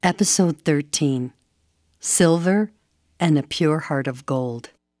Episode 13, Silver and a Pure Heart of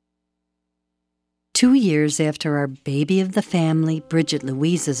Gold. 2 years after our baby of the family, Bridget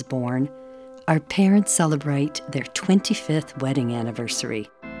Louise, is born, our parents celebrate their 25th wedding anniversary.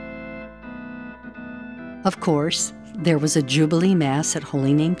 Of course, there was a Jubilee Mass at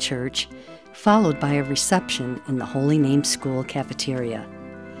Holy Name Church, followed by a reception in the Holy Name School cafeteria.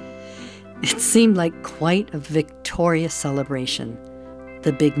 It seemed like quite a victorious celebration.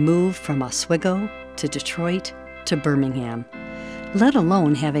 The big move from Oswego to Detroit to Birmingham, let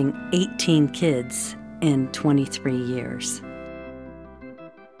alone having 18 kids in 23 years.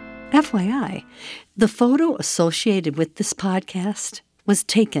 FYI, the photo associated with this podcast was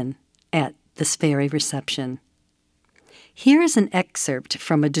taken at this very reception. Here is an excerpt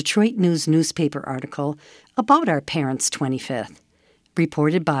from a Detroit News newspaper article about our parents' 25th,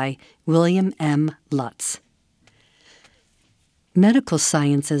 reported by William M. Lutz. Medical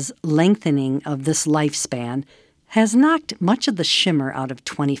science's lengthening of this lifespan has knocked much of the shimmer out of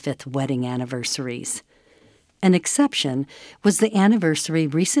 25th wedding anniversaries. An exception was the anniversary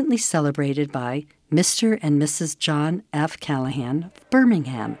recently celebrated by Mr. and Mrs. John F. Callahan of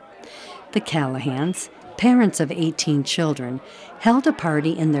Birmingham. The Callahans, parents of 18 children, held a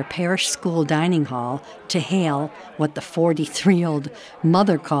party in their parish school dining hall to hail what the 43-year-old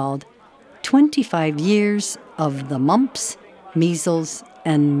mother called 25 years of the mumps, measles,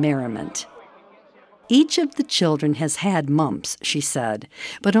 and merriment. Each of the children has had mumps, she said,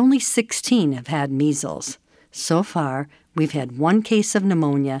 but only 16 have had measles. So far, we've had 1 case of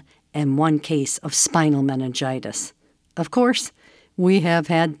pneumonia and 1 case of spinal meningitis. Of course, we have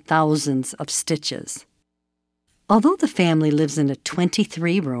had thousands of stitches. Although the family lives in a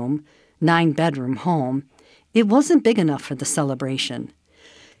 23-room, 9-bedroom home, it wasn't big enough for the celebration.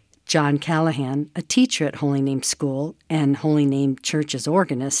 John Callahan, a teacher at Holy Name School and Holy Name Church's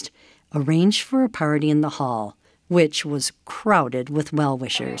organist, arranged for a party in the hall, which was crowded with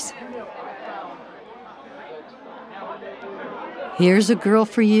well-wishers. "Here's a girl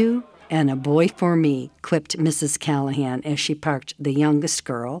for you and a boy for me," quipped Mrs. Callahan as she parked the youngest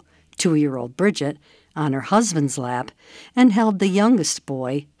girl, 2-year-old Bridget, on her husband's lap and held the youngest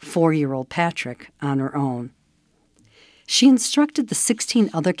boy, 4-year-old Patrick, on her own. She instructed the 16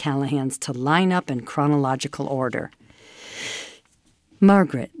 other Callahans to line up in chronological order.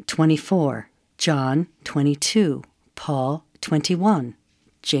 Margaret, 24, John, 22, Paul, 21,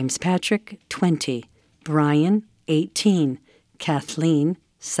 James Patrick, 20, Brian, 18, Kathleen,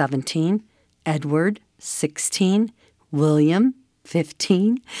 17, Edward, 16, William,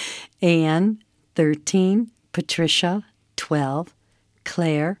 15, Anne, 13, Patricia, 12,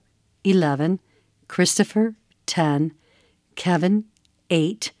 Claire, 11, Christopher, 10, Kevin,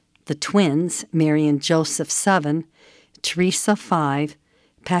 8, the twins, Mary and Joseph, 7, Teresa, 5,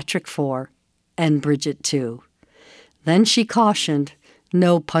 Patrick, 4, and Bridget, 2. Then she cautioned,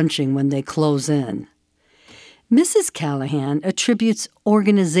 no punching when they close in. Mrs. Callahan attributes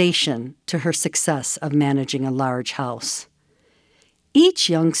organization to her success of managing a large house. "Each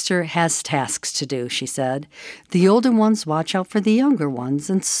youngster has tasks to do," she said. "The older ones watch out for the younger ones,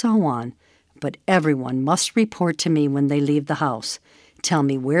 and so on. But everyone must report to me when they leave the house, tell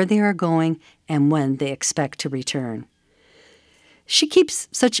me where they are going and when they expect to return." She keeps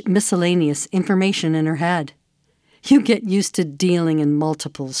such miscellaneous information in her head. "You get used to dealing in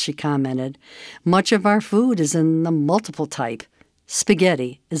multiples," she commented. "Much of our food is in the multiple type.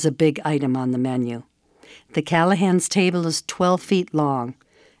 Spaghetti is a big item on the menu. The Callahans' table is 12 feet long.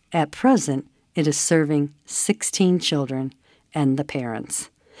 At present, it is serving 16 children and the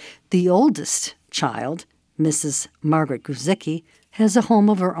parents. The oldest child, Mrs. Margaret Guzicki, has a home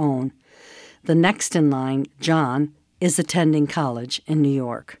of her own. The next in line, John, is attending college in New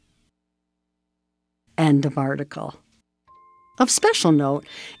York." End of article. Of special note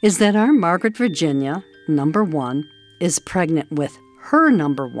is that our Margaret Virginia, number 1, is pregnant with her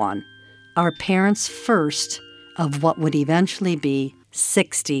number 1, our parents' first of what would eventually be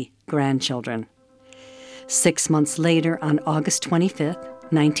 60 grandchildren. 6 months later, on August 25th,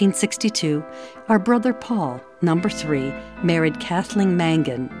 1962, our brother Paul, number 3, married Kathleen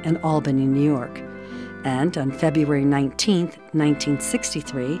Mangan in Albany, New York. And on February 19th,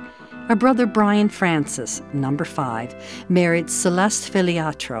 1963, our brother Brian Francis, number 5, married Celeste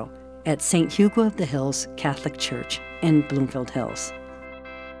Filiatro at St. Hugo of the Hills Catholic Church in Bloomfield Hills.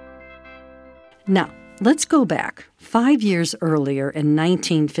 Now, let's go back. 5 years earlier, in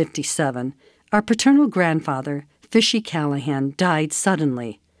 1957, our paternal grandfather, Fishy Callahan, died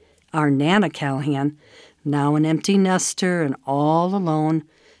suddenly. Our Nana Callahan, now an empty nester and all alone,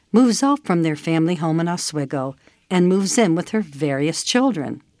 moves out from their family home in Oswego and moves in with her various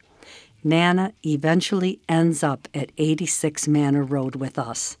children. Nana eventually ends up at 86 Manor Road with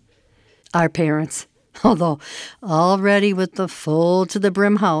us. Our parents, although already with the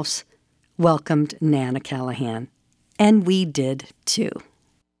full-to-the-brim house, welcomed Nana Callahan. And we did, too.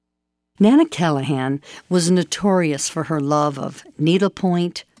 Nana Callahan was notorious for her love of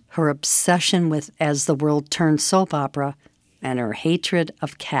needlepoint, her obsession with As the World Turned soap opera, and her hatred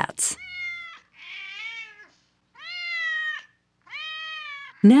of cats.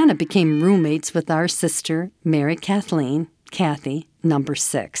 Nana became roommates with our sister, Mary Kathleen, Kathy, number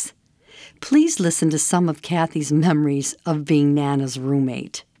 6. Please listen to some of Kathy's memories of being Nana's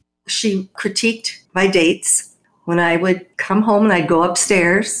roommate. She critiqued my dates. When I would come home and I'd go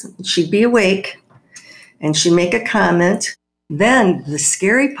upstairs, she'd be awake, and she'd make a comment. Then the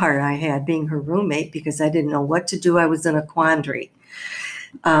scary part I had being her roommate, because I didn't know what to do, I was in a quandary.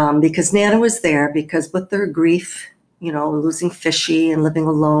 Because Nana was there, because with her grief, losing Fishy and living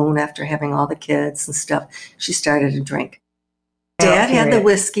alone after having all the kids and stuff, she started to drink. Dad had the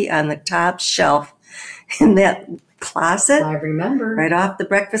whiskey on the top shelf in that closet. I remember. Right off the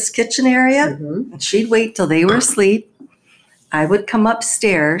breakfast kitchen area. Mm-hmm. And she'd wait till they were asleep. I would come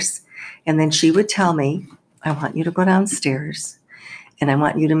upstairs, and then she would tell me, I want you to go downstairs, and I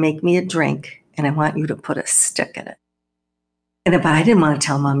want you to make me a drink, and I want you to put a stick in it. But I didn't want to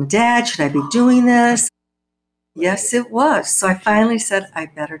tell Mom and Dad, should I be doing this? Yes, it was. So I finally said, I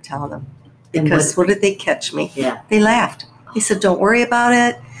better tell them. Because what did they catch me? Yeah. They laughed. He said, don't worry about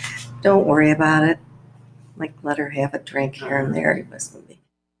it. Don't worry about it. Like, let her have a drink here and there. He was with me.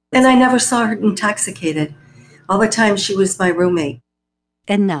 And I never saw her intoxicated. All the time she was my roommate.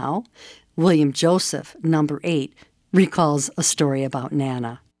 And now, William Joseph, number 8, recalls a story about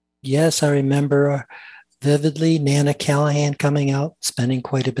Nana. Yes, I remember vividly Nana Callahan coming out, spending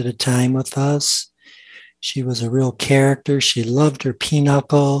quite a bit of time with us. She was a real character. She loved her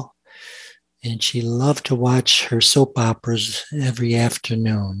pinochle, and she loved to watch her soap operas every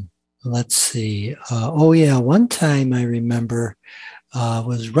afternoon. Let's see. One time I remember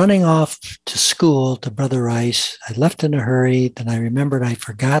was running off to school to Brother Rice. I left in a hurry. Then I remembered I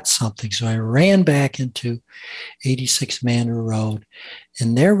forgot something. So I ran back into 86 Manor Road.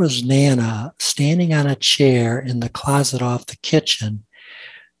 And there was Nana standing on a chair in the closet off the kitchen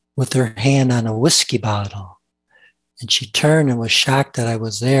with her hand on a whiskey bottle. And she turned and was shocked that I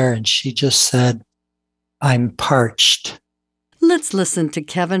was there. And she just said, I'm parched. Let's listen to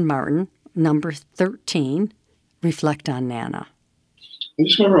Kevin Martin, number 13, reflect on Nana. I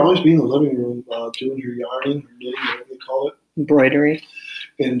just remember always being in the living room doing her yarning, or knitting, whatever they call it. Embroidery.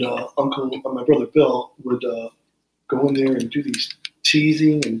 And my brother Bill would go in there and do these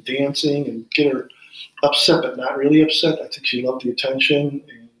teasing and dancing and get her upset, but not really upset. I think she loved the attention,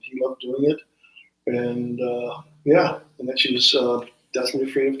 and he loved doing it. And and then she was deathly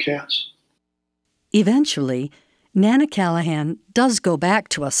afraid of cats. Eventually, Nana Callahan does go back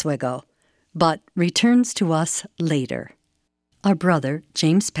to Oswego, but returns to us later. Our brother,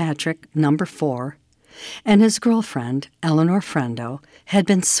 James Patrick, number 4, and his girlfriend, Eleanor Frendo, had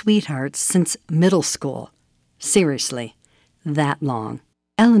been sweethearts since middle school. Seriously, that long.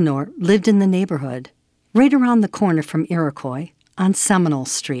 Eleanor lived in the neighborhood, right around the corner from Iroquois, on Seminole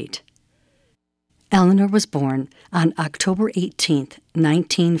Street. Eleanor was born on October 18,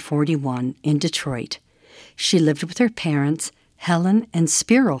 1941, in Detroit. She lived with her parents, Helen and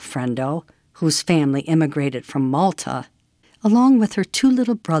Spiro Frendo, whose family immigrated from Malta, along with her 2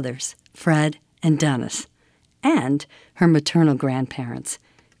 little brothers, Fred and Dennis, and her maternal grandparents,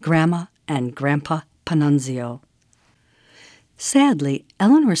 Grandma and Grandpa Panunzio. Sadly,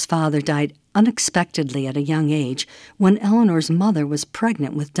 Eleanor's father died unexpectedly at a young age when Eleanor's mother was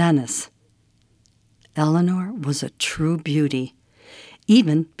pregnant with Dennis. Eleanor was a true beauty,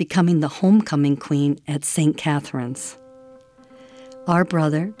 even becoming the homecoming queen at St. Catherine's. Our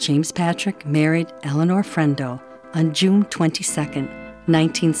brother, James Patrick, married Eleanor Frendo on June 22,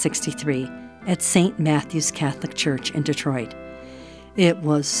 1963, at St. Matthew's Catholic Church in Detroit. It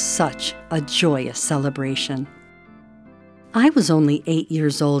was such a joyous celebration. I was only 8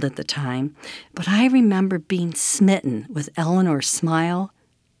 years old at the time, but I remember being smitten with Eleanor's smile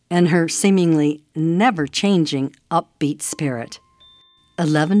and her seemingly never-changing upbeat spirit.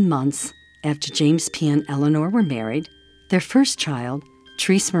 11 months after James P. and Eleanor were married, their first child,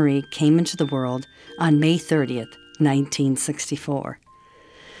 Therese Marie, came into the world on May 30th, 1964.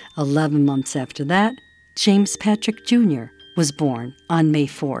 11 months after that, James Patrick Jr. was born on May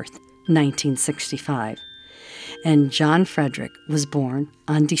 4th, 1965. And John Frederick was born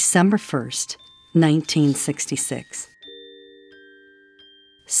on December 1st, 1966.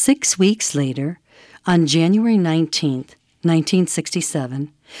 6 weeks later, on January 19th,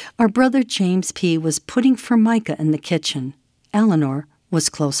 1967, our brother James P. was putting Formica in the kitchen. Eleanor was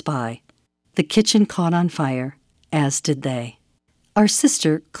close by. The kitchen caught on fire, as did they. Our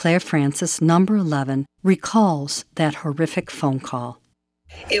sister, Claire Francis, number 11, recalls that horrific phone call.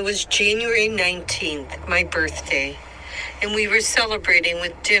 It was January 19th, my birthday, and we were celebrating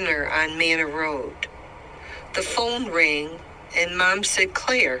with dinner on Manor Road. The phone rang, and Mom said,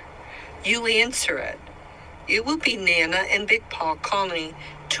 "Claire, you answer it. It will be Nana and Big Paul calling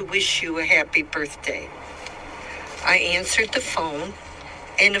to wish you a happy birthday." I answered the phone,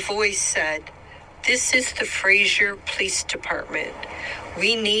 and a voice said, "This is the Fraser Police Department.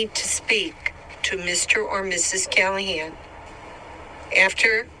 We need to speak to Mr. or Mrs. Callahan."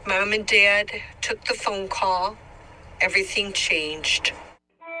 After Mom and Dad took the phone call, everything changed.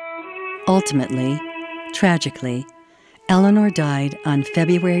 Ultimately, tragically, Eleanor died on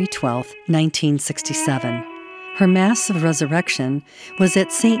February 12, 1967. Her Mass of Resurrection was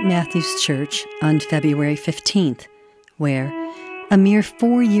at St. Matthew's Church on February 15th, where, a mere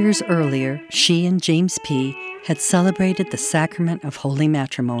 4 years earlier, she and James P. had celebrated the sacrament of holy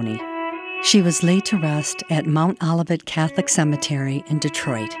matrimony. She was laid to rest at Mount Olivet Catholic Cemetery in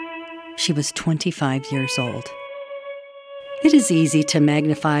Detroit. She was 25 years old. It is easy to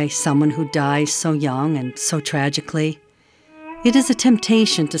magnify someone who dies so young and so tragically. It is a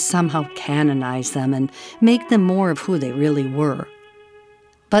temptation to somehow canonize them and make them more of who they really were.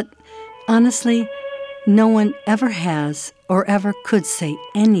 But honestly, no one ever has or ever could say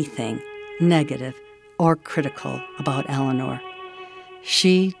anything negative or critical about Eleanor.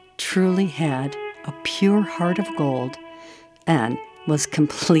 She truly had a pure heart of gold and was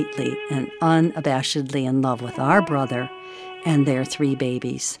completely and unabashedly in love with our brother and their 3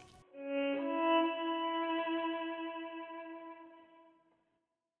 babies.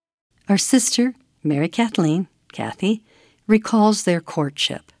 Our sister, Mary Kathleen, Kathy, recalls their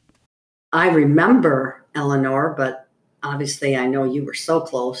courtship. I remember Eleanor, but obviously I know you were so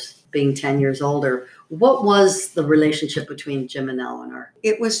close, being 10 years older. What was the relationship between Jim and Eleanor?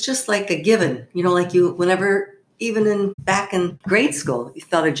 It was just like a given, like you, whenever, even back in grade school, you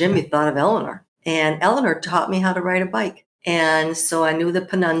thought of Jim, you thought of Eleanor. And Eleanor taught me how to ride a bike. And so I knew the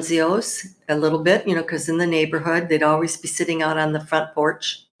Panunzios a little bit, because in the neighborhood, they'd always be sitting out on the front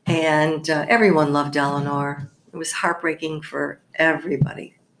porch. And everyone loved Eleanor. It was heartbreaking for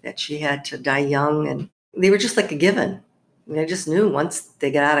everybody that she had to die young. And they were just like a given. I just knew once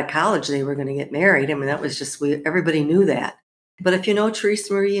they got out of college, they were going to get married. That was just, everybody knew that. But if you know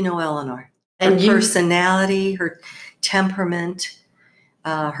Teresa Marie, you know Eleanor. And her personality, her temperament,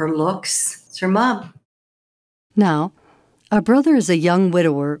 her looks. It's her mom. Now, our brother is a young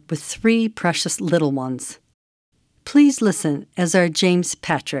widower with 3 precious little ones. Please listen as our James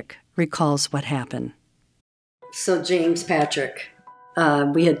Patrick recalls what happened. So, James Patrick,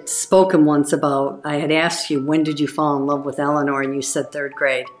 we had spoken once about, I had asked you, when did you fall in love with Eleanor? And you said 3rd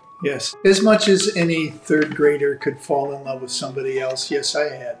grade. Yes. As much as any 3rd grader could fall in love with somebody else, yes, I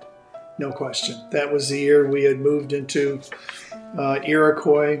had. No question. That was the year we had moved into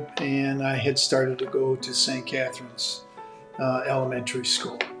Iroquois, and I had started to go to St. Catherine's Elementary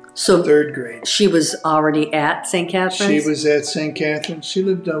School. So 3rd grade. She was already at St. Catherine's? She was at St. Catherine's. She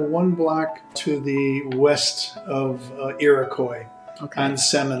lived 1 block to the west of Iroquois on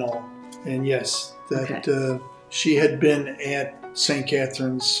Seminole. And yes, she had been at St.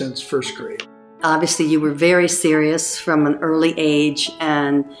 Catherine's since 1st grade. Obviously, you were very serious from an early age,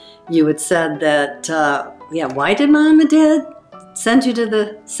 and you had said that, why did Mom and Dad send you to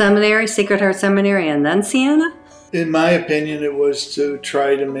the seminary, Sacred Heart Seminary, and then Siena? In my opinion, it was to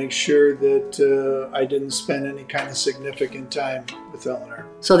try to make sure that I didn't spend any kind of significant time with Eleanor.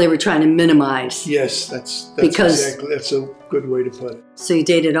 So they were trying to minimize. Yes, that's a good way to put it. So you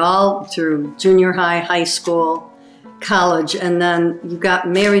dated all through junior high, high school, college, and then you got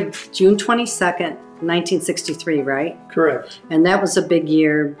married June 22nd, 1963, right? Correct. And that was a big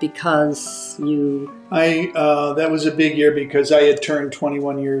year because that was a big year because I had turned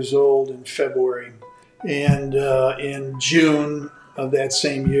 21 years old in February. And in June of that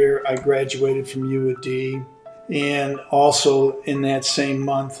same year, I graduated from U of D. And also in that same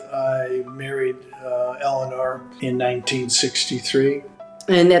month, I married Eleanor in 1963.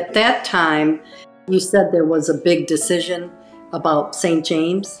 And at that time, you said there was a big decision about St.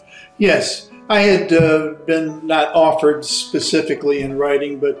 James? Yes. I had been not offered specifically in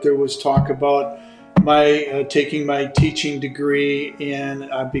writing, but there was talk about my taking my teaching degree and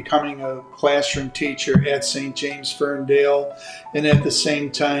becoming a classroom teacher at St. James Ferndale, and at the same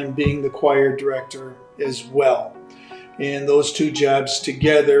time being the choir director as well. And those 2 jobs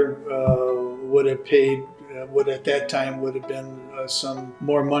together would have paid would at that time would have been some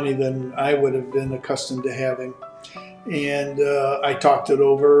more money than I would have been accustomed to having. And I talked it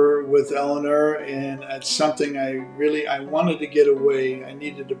over with Eleanor, and it's something I wanted to get away. I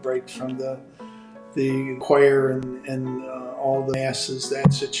needed a break from the choir and all the masses,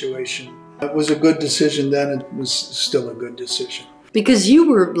 that situation. It was a good decision then. It was still a good decision. Because you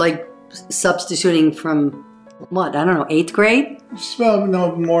were like substituting from what? I don't know, 8th grade? Well,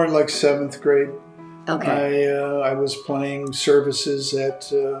 no, more like 7th grade. Okay. I was playing services at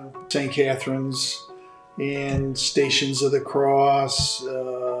St. Catherine's and Stations of the Cross.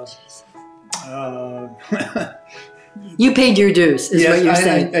 You paid your dues, is yes, what you're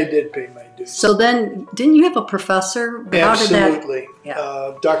saying. I did pay my dues. So then, didn't you have a professor? Absolutely. How did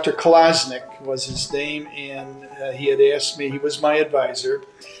that? Dr. Kolosnik was his name, and he had asked me, he was my advisor,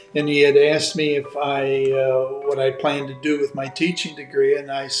 and he had asked me if what I planned to do with my teaching degree,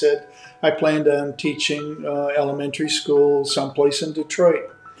 and I said I planned on teaching elementary school someplace in Detroit.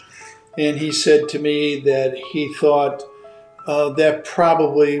 And he said to me that he thought that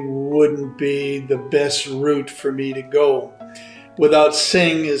probably wouldn't be the best route for me to go. Without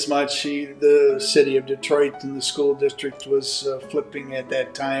saying as much, the city of Detroit and the school district was flipping at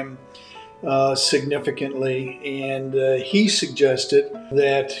that time significantly, and he suggested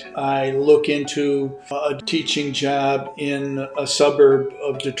that I look into a teaching job in a suburb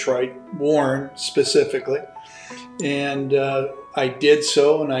of Detroit, Warren specifically. And I did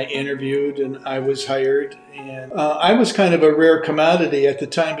so, and I interviewed, and I was hired. And I was kind of a rare commodity at the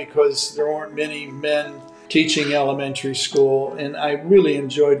time because there weren't many men teaching elementary school, and I really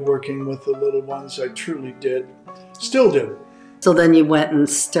enjoyed working with the little ones. I truly did. Still do. So then you went and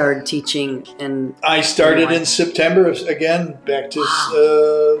started teaching in... I started in September, again, back to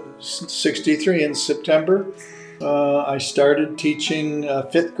 63 in September. I started teaching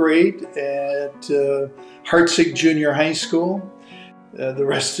 5th grade at Hartzig Junior High School. The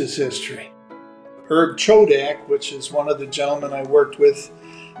rest is history. Herb Chodak, which is one of the gentlemen I worked with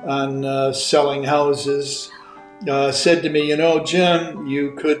on selling houses, said to me, you know, Jim,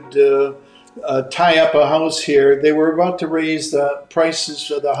 you could tie up a house here. They were about to raise the prices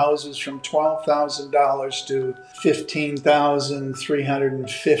of the houses from $12,000 to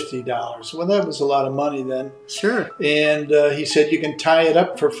 $15,350. Well, that was a lot of money then. Sure. And he said, you can tie it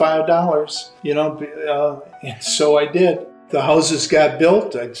up for $5, you know, and so I did. The houses got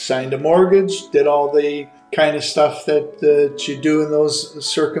built. I signed a mortgage, did all the kind of stuff that you do in those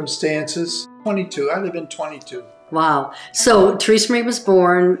circumstances. 22. I live in 22. Wow. So Teresa Marie was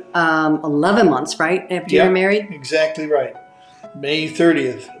born 11 months, right, after you were married? Exactly right. May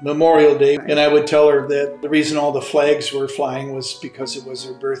 30th, Memorial Day. Right. And I would tell her that the reason all the flags were flying was because it was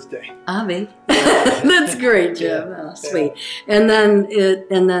her birthday. Avi. That's great, Jim. Yeah. Oh, sweet. Yeah. And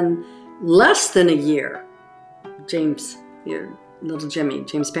then less than a year, James, your little Jimmy,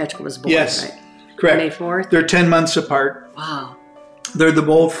 James Patrick was born, yes, right? Correct. May 4th? They're 10 months apart. Wow. They're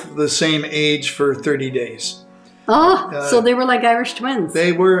both the same age for 30 days. Oh, so they were like Irish twins.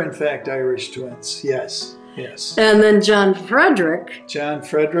 They were, in fact, Irish twins. Yes, yes. And then John Frederick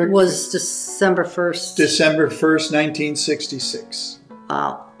was December 1st. December 1st, 1966.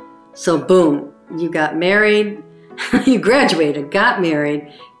 Wow. So boom, you got married, you graduated, got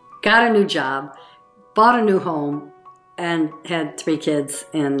married, got a new job, bought a new home, and had 3 kids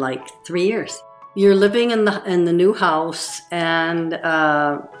in like 3 years. You're living in the new house, and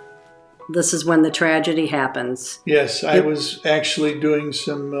this is when the tragedy happens. Yes, I was actually doing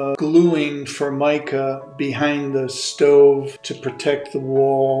some gluing Formica behind the stove to protect the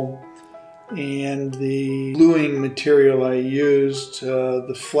wall, and the gluing material I used,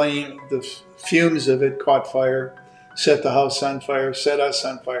 the fumes of it caught fire, set the house on fire, set us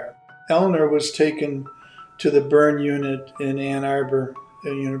on fire. Eleanor was taken to the burn unit in Ann Arbor,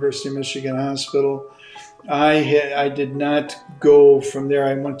 the University of Michigan Hospital. I did not go from there.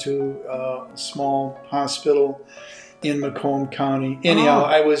 I went to a small hospital in Macomb County. Anyhow,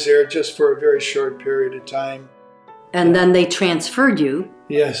 I was there just for a very short period of time. And then they transferred you.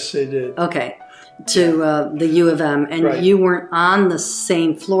 Yes, they did. Okay, to the U of M. And right. You weren't on the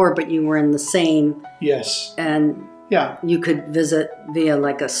same floor, but you were in the same... Yes. And yeah, you could visit via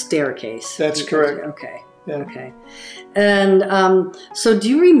like a staircase. That's correct. Okay. Yeah. Okay. And so do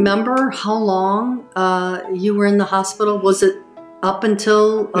you remember how long you were in the hospital? Was it up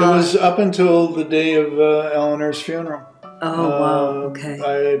until... It was up until the day of Eleanor's funeral. Oh, wow. Okay.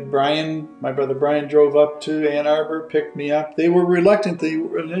 My brother Brian drove up to Ann Arbor, picked me up. They were reluctant. They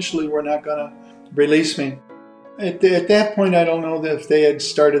initially were not going to release me. At that point, I don't know if they had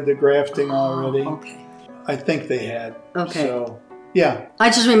started the grafting already. Okay. I think they had. Okay. So, Yeah. I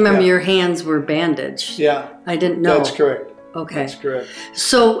just remember Yeah. your hands were bandaged. Yeah. I didn't know. That's correct. Okay. That's correct.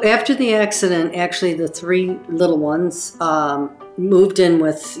 So after the accident, actually the three little ones moved in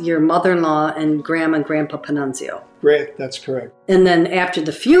with your mother-in-law and Grandma and Grandpa Panunzio. Great. That's correct. And then after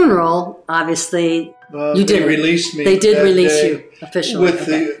the funeral, obviously, you They did released me. They did that release day you officially.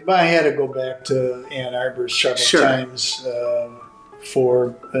 With I had to go back to Ann Arbor several Sure. times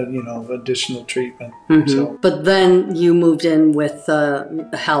for additional treatment. Mhm. So But then you moved in with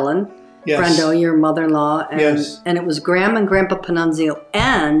Helen, yes, Brendo, your mother-in-law, and Yes. and it was Grandma and Grandpa Panunzio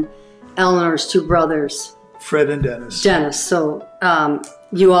and Eleanor's two brothers, Fred and Dennis. Dennis. So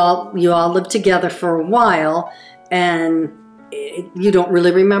you all lived together for a while, and you don't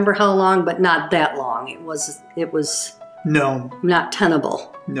really remember how long, but not that long. It was No, not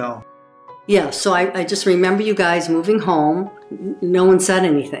tenable. no. Yeah, so I just remember you guys moving home. No one said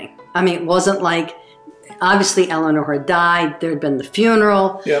anything. I mean, it wasn't like, obviously Eleanor had died, there had been the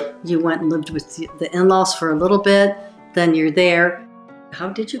funeral. Yep. You went and lived with the in-laws for a little bit, then you're there. How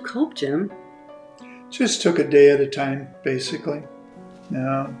did you cope, Jim? Just took a day at a time, basically.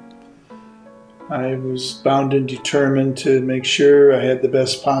 I was bound and determined to make sure I had the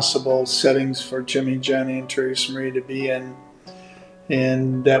best possible settings for Jimmy, Johnny, and Teresa Marie to be in.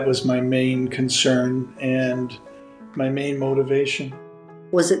 And that was my main concern and my main motivation.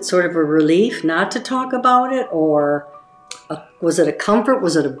 Was it sort of a relief not to talk about it, or was it a comfort?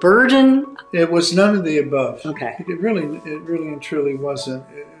 Was it a burden? It was none of the above. Okay. It really and truly wasn't.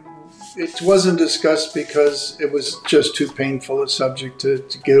 It wasn't discussed because it was just too painful a subject to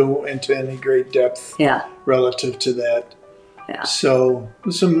go into any great depth Yeah. relative to that. Yeah. So it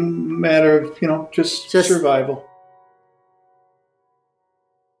was a matter of, just survival.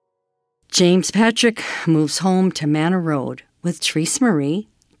 James Patrick moves home to Manor Road with Teresa Marie,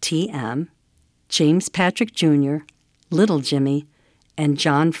 T.M., James Patrick Jr., Little Jimmy, and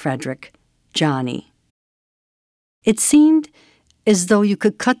John Frederick, Johnny. It seemed as though you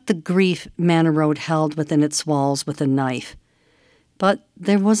could cut the grief Manor Road held within its walls with a knife, but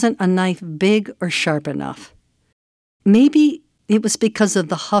there wasn't a knife big or sharp enough. Maybe it was because of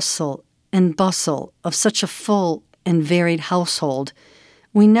the hustle and bustle of such a full and varied household.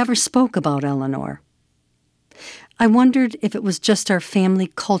 We never spoke about Eleanor. I wondered if it was just our family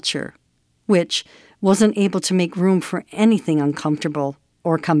culture, which wasn't able to make room for anything uncomfortable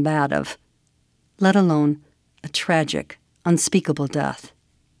or combative, let alone a tragic, unspeakable death.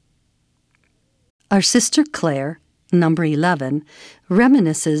 Our sister Claire, number 11,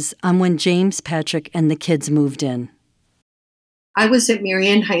 reminisces on when James Patrick and the kids moved in. I was at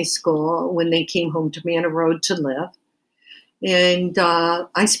Marian High School when they came home to Manor Road to live. And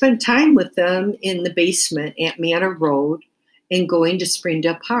I spent time with them in the basement at Manor Road and going to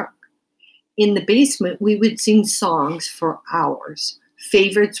Springdale Park. In the basement, we would sing songs for hours.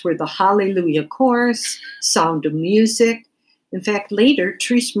 Favorites were the Hallelujah Chorus, Sound of Music. In fact, later,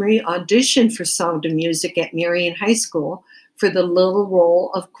 Teresa Marie auditioned for Sound of Music at Marian High School for the little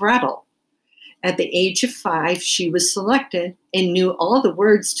role of Gretel. At the age of 5, she was selected and knew all the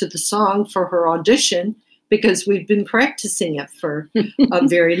words to the song for her audition, because we've been practicing it for a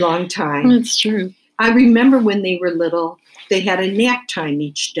very long time. That's true. I remember when they were little, they had a nap time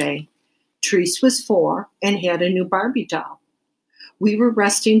each day. Therese was 4 and had a new Barbie doll. We were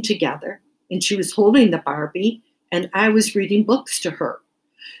resting together, and she was holding the Barbie, and I was reading books to her.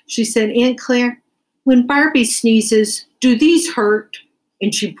 She said, "Aunt Claire, when Barbie sneezes, do these hurt?"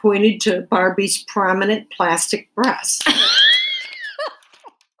 And she pointed to Barbie's prominent plastic breasts.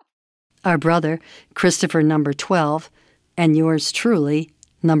 Our brother, Christopher, number 12, and yours truly,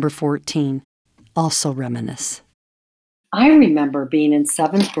 number 14, also reminisce. I remember being in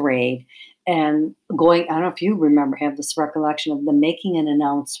 7th grade and going, I don't know if you have this recollection of them making an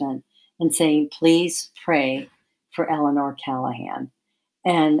announcement and saying, "Please pray for Eleanor Callahan."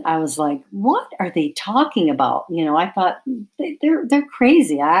 And I was like, what are they talking about? I thought, they're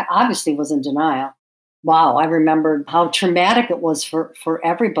crazy. I obviously was in denial. Wow, I remembered how traumatic it was for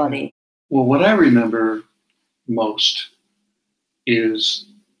everybody. Well, what I remember most is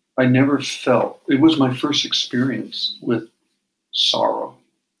I never felt, it was my first experience with sorrow.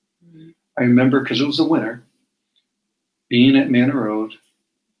 Mm-hmm. I remember, because it was the winter, being at Manor Road,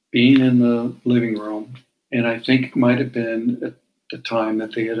 being in the living room, and I think it might have been at the time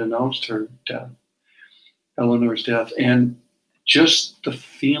that they had announced her death, Eleanor's death, and just the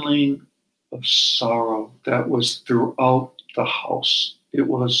feeling of sorrow that was throughout the house. It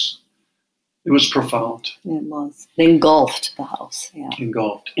was profound. It was. They engulfed the house. Yeah.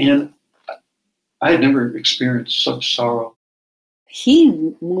 Engulfed. And I had never experienced such sorrow.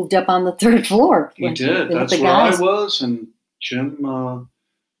 He moved up on the 3rd floor. He did. That's where I was. And Jim, I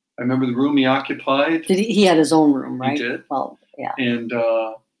remember the room he occupied. He had his own room, right? He did. Well, yeah. And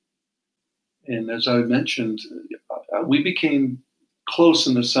as I mentioned, we became close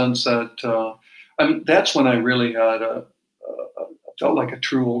in the sense that, that's when I really had felt like a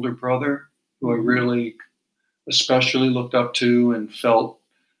true older brother who I really especially looked up to and felt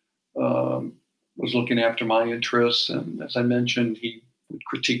was looking after my interests. And as I mentioned, he would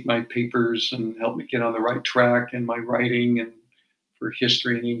critique my papers and help me get on the right track in my writing and for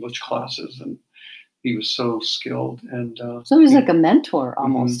history and English classes. And he was so skilled. And so he was like a mentor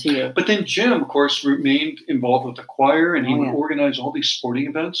almost to you. But then Jim, of course, remained involved with the choir, and he would organize all these sporting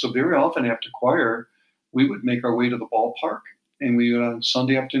events. So very often after choir, we would make our way to the ballpark, and we would on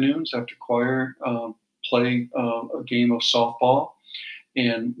Sunday afternoons after choir play a game of softball.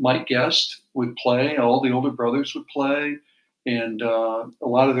 And Mike Guest would play. All the older brothers would play. And a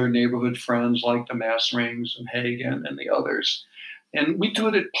lot of their neighborhood friends like the Mass Rings and Hagen and the others. And we do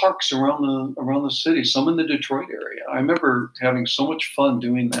it at parks around the city, some in the Detroit area. I remember having so much fun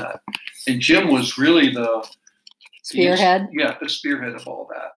doing that. And Jim was really the spearhead. The spearhead of all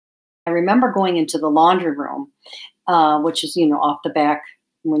that. I remember going into the laundry room, which is, off the back.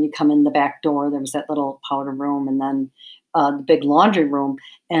 When you come in the back door, there was that little powder room, and then the big laundry room.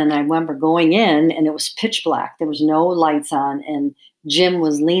 And I remember going in, and it was pitch black. There was no lights on, and Jim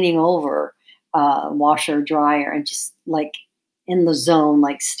was leaning over washer, dryer, and just like in the zone,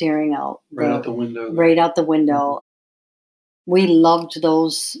 like staring out out the window. Right out the window. We loved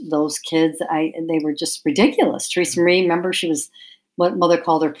those kids. They were just ridiculous. Teresa Marie, remember, she was what Mother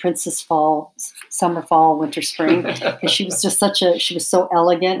called her Princess Fall, Summer, Fall, Winter, Spring, because she was just she was so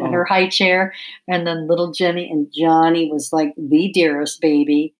elegant in her high chair. And then little Jimmy and Johnny was like the dearest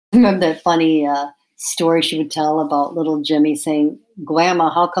baby. Remember that funny story she would tell about little Jimmy saying,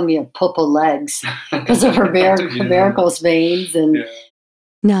 "Grandma, how come you have purple legs?" Because of her varicose veins. And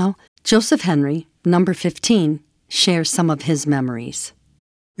now, Joseph Henry, number 15, shares some of his memories.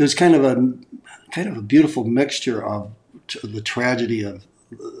 It was kind of a beautiful mixture of the tragedy of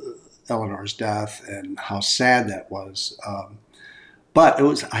Eleanor's death and how sad that was. But it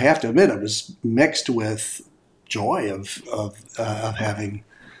was, I have to admit, it was mixed with joy of having,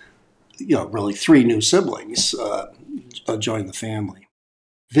 really 3 new siblings join the family.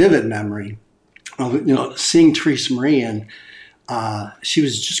 Vivid memory of, seeing Teresa Marie, and she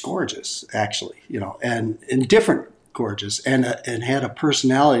was just gorgeous, actually, and different gorgeous, and had a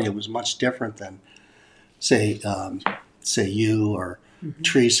personality that was much different than, say you or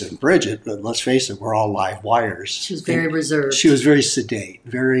Teresa and Bridget, but let's face it, we're all live wires. She was very reserved. She was very sedate,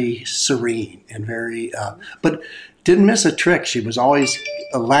 very serene, and very, but didn't miss a trick. She was always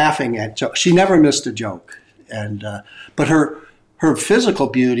laughing at jokes. She never missed a joke. And but her physical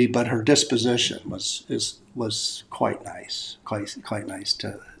beauty, but her disposition was quite nice, quite nice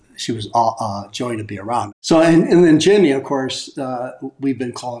to. She was joy to be around. So, and then Jimmy, of course, we've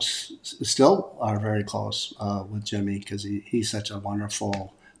been close, still are very close with Jimmy, because he's such a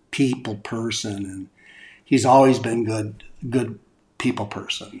wonderful people person, and he's always been good people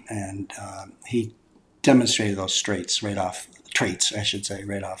person, and he demonstrated those traits right off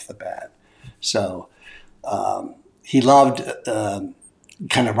the bat. So he loved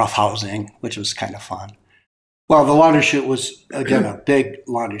kind of roughhousing, which was kind of fun. Well, the laundry chute was, again, a big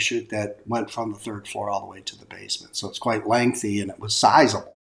laundry chute that went from the 3rd floor all the way to the basement. So it's quite lengthy, and it was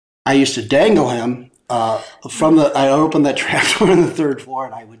sizable. I used to dangle him I opened that trap door on the 3rd floor,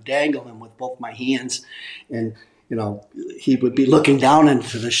 and I would dangle him with both my hands. And, he would be looking down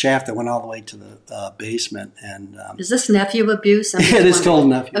into the shaft that went all the way to the basement. And is this nephew abuse? It is total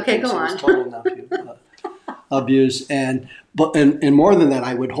nephew abuse. Okay, go on. It was total nephew abuse. And more than that,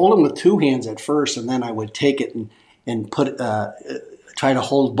 I would hold him with 2 hands at first, and then I would take it and put try to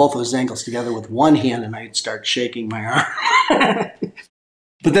hold both of his ankles together with 1 hand, and I'd start shaking my arm.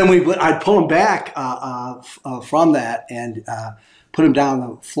 But then I'd pull him back from that and put him down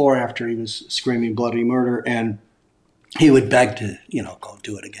on the floor after he was screaming bloody murder, and he would beg to go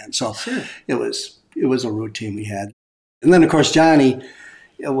do it again. So sure. It was a routine we had. And then of course Johnny,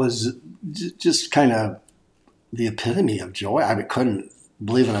 it was just kind of the epitome of joy. I couldn't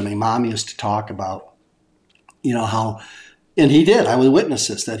believe it. I mean, Mom used to talk about, how, and he did. I would witness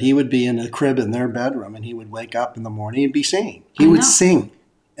this, that he would be in a crib in their bedroom, and he would wake up in the morning and be singing. He would sing.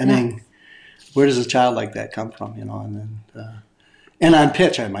 I mean, where does a child like that come from, and on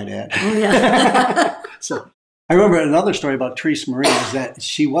pitch, I might add. Oh, yeah. So I remember another story about Teresa Marie is that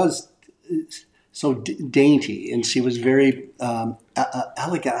she was so dainty, and she was very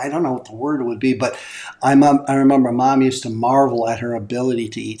elegant. I don't know what the word would be, but I remember Mom used to marvel at her ability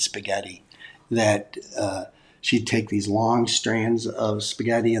to eat spaghetti, that she'd take these long strands of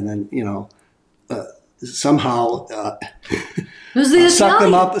spaghetti and then, somehow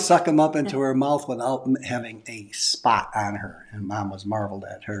suck them up into her mouth without having a spot on her. And Mom was marveled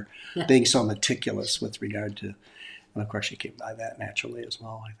at her being so meticulous with regard to, and of course she came by that naturally as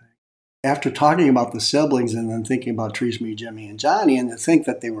well, I think. After talking about the siblings and then thinking about Teresa Marie, Jimmy, and Johnny, and to think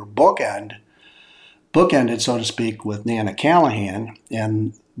that they were bookended, so to speak, with Nana Callahan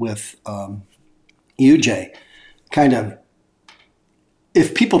and with UJ, kind of,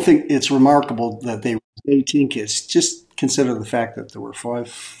 if people think it's remarkable that they were 18 kids, just consider the fact that there were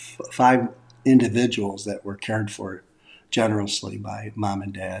five individuals that were cared for generously by Mom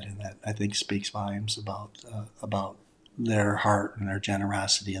and Dad, and that I think speaks volumes about their heart and their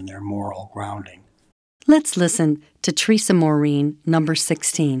generosity and their moral grounding. Let's listen to Teresa Maureen, number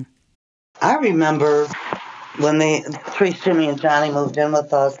 16. I remember when Teresa, Jimmy, and Johnny moved in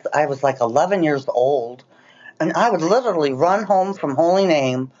with us, I was like 11 years old, and I would literally run home from Holy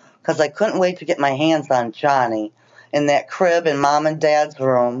Name because I couldn't wait to get my hands on Johnny in that crib in Mom and Dad's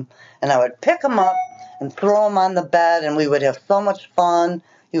room, and I would pick him up and throw him on the bed, and we would have so much fun.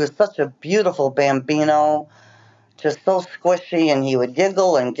 He was such a beautiful bambino, just so squishy, and he would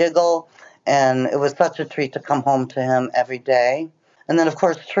giggle and giggle, and it was such a treat to come home to him every day. And then, of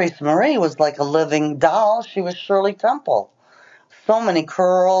course, Teresa Marie was like a living doll. She was Shirley Temple. So many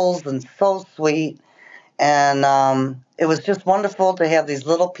curls and so sweet. And it was just wonderful to have these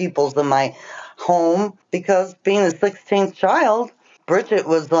little peoples in my home because being the 16th child, Bridget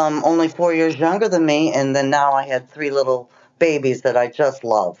was only 4 years younger than me, and then now I had 3 little babies that I just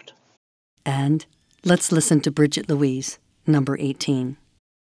loved. And let's listen to Bridget Louise, number 18.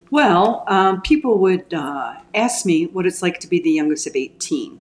 Well, people would ask me what it's like to be the youngest of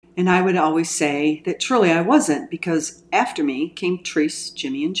 18. And I would always say that truly I wasn't, because after me came Teresa,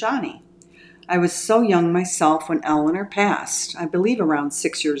 Jimmy, and Johnny. I was so young myself when Eleanor passed, I believe around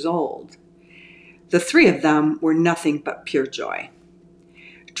 6 years old. The 3 of them were nothing but pure joy.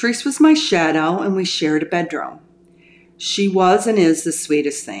 Teresa was my shadow, and we shared a bedroom. She was and is the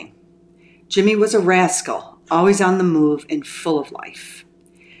sweetest thing. Jimmy was a rascal, always on the move and full of life.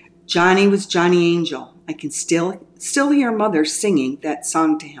 Johnny was Johnny Angel. I can still hear Mother singing that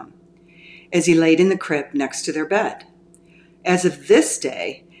song to him as he laid in the crib next to their bed. As of this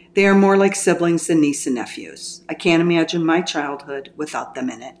day, they are more like siblings than niece and nephews. I can't imagine my childhood without them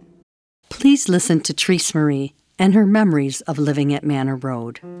in it. Please listen to Teresa Marie and her memories of living at Manor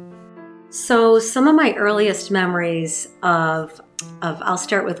Road. So some of my earliest memories of I'll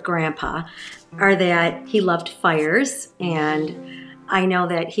start with Grandpa, are that he loved fires, and I know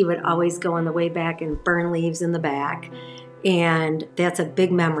that he would always go on the way back and burn leaves in the back, and that's a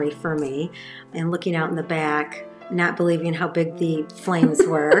big memory for me. And looking out in the back, not believing how big the flames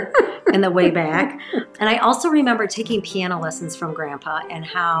were in the way back. And I also remember taking piano lessons from Grandpa, and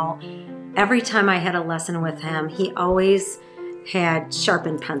how every time I had a lesson with him, he always had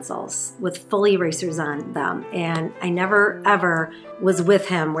sharpened pencils with full erasers on them. And I never, ever was with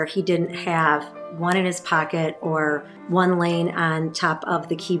him where he didn't have one in his pocket or one laying on top of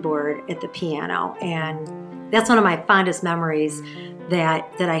the keyboard at the piano. And that's one of my fondest memories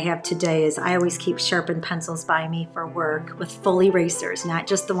that I have today, is I always keep sharpened pencils by me for work with full erasers, not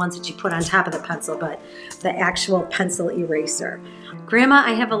just the ones that you put on top of the pencil, but the actual pencil eraser. Grandma,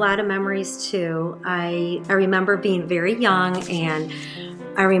 I have a lot of memories too. I remember being very young, and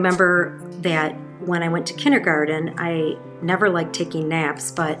I remember that when I went to kindergarten, I never liked taking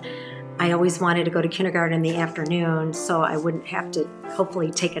naps, but I always wanted to go to kindergarten in the afternoon so I wouldn't have to hopefully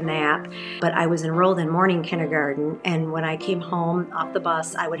take a nap. But I was enrolled in morning kindergarten, and when I came home off the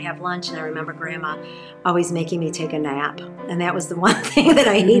bus, I would have lunch, and I remember Grandma always making me take a nap. And that was the one thing that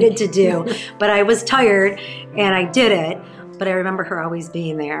I hated to do. But I was tired, and I did it. But I remember her always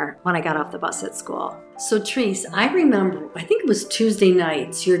being there when I got off the bus at school. So, Teresa, I remember, I think it was Tuesday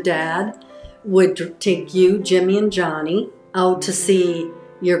nights, your dad would take you, Jimmy, and Johnny out to see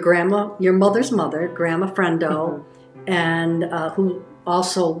your grandma, your mother's mother, Grandma Frendo, and who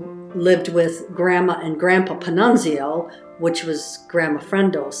also lived with Grandma and Grandpa Panunzio, which was Grandma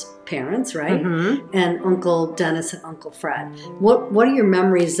Frendo's parents, right? Mm-hmm. And Uncle Dennis and Uncle Fred. What are your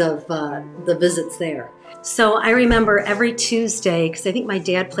memories of the visits there? So I remember every Tuesday, because I think my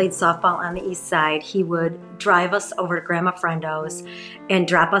dad played softball on the east side, he would drive us over to Grandma Frendo's and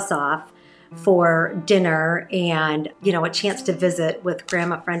drop us off for dinner and, a chance to visit with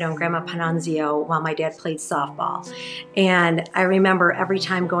Grandma Frendo and Grandma Panunzio while my dad played softball. And I remember every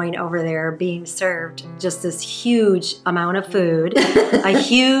time going over there being served just this huge amount of food, a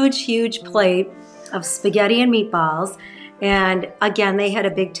huge, huge plate of spaghetti and meatballs, And again, they had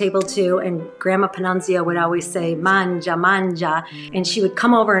a big table too, and Grandma Panunzio would always say, "Mangia, mangia." And she would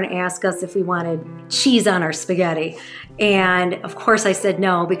come over and ask us if we wanted cheese on our spaghetti. And of course I said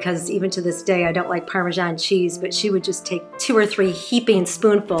no, because even to this day I don't like Parmesan cheese, but she would just take 2 or 3 heaping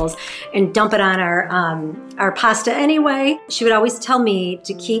spoonfuls and dump it on our pasta anyway. She would always tell me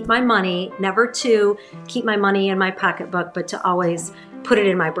to keep my money, never to keep my money in my pocketbook, but to always put it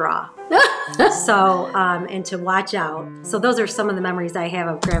in my bra. So, and to watch out. So those are some of the memories I have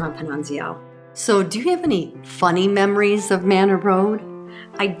of Grandma Panunzio. So do you have any funny memories of Manor Road?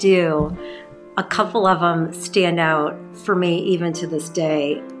 I do. A couple of them stand out for me even to this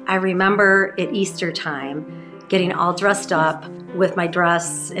day. I remember at Easter time getting all dressed up with my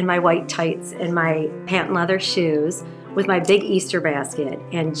dress and my white tights and my patent leather shoes with my big Easter basket.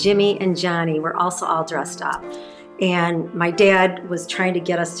 And Jimmy and Johnny were also all dressed up. And my dad was trying to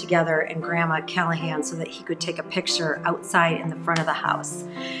get us together and Grandma Callahan so that he could take a picture outside in the front of the house.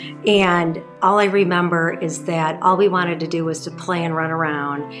 And all I remember is that all we wanted to do was to play and run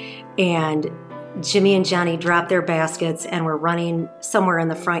around. And Jimmy and Johnny dropped their baskets and were running somewhere in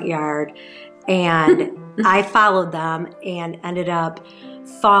the front yard. And I followed them and ended up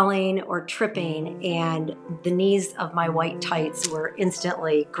falling or tripping, and the knees of my white tights were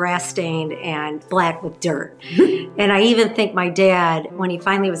instantly grass stained and black with dirt. And I even think my dad, when he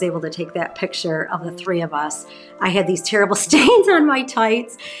finally was able to take that picture of the 3 of us, I had these terrible stains on my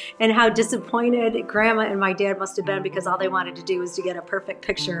tights, and how disappointed Grandma and my dad must have been, because all they wanted to do was to get a perfect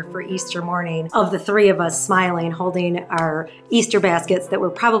picture for Easter morning of the 3 of us smiling, holding our Easter baskets that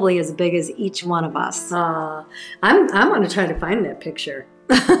were probably as big as each one of us. I'm going to try to find that picture.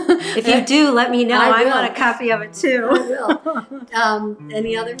 If you do, let me know. I want a copy of it too. I will.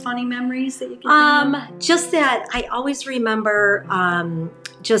 Any other funny memories that you can think of? Just that I always remember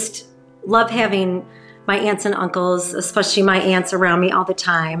just love having my aunts and uncles, especially my aunts, around me all the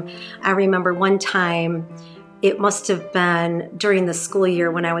time. I remember one time, it must have been during the school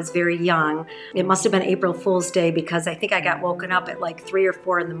year when I was very young. It must have been April Fool's Day, because I think I got woken up at like 3 or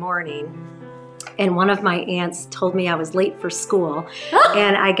 4 in the morning. And one of my aunts told me I was late for school.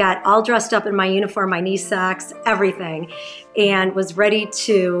 And I got all dressed up in my uniform, my knee socks, everything, and was ready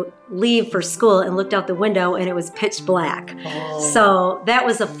to leave for school, and looked out the window and it was pitch black. So that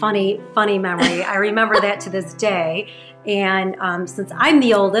was a funny memory. I remember that to this day. And since I'm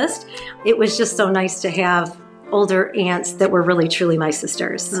the oldest, it was just so nice to have older aunts that were really truly my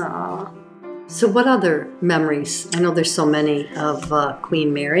sisters. Aww. So what other memories? I know there's so many of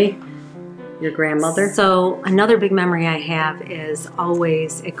Queen Mary, your grandmother. So another big memory I have is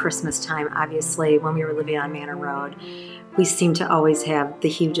always at Christmas time, obviously, when we were living on Manor Road, we seemed to always have the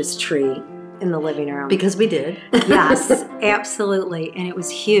hugest tree in the living room. Because we did. Yes, absolutely. And it was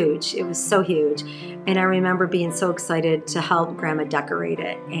huge. It was so huge. And I remember being so excited to help Grandma decorate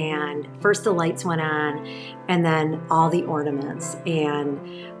it. And first the lights went on, and then all the ornaments. And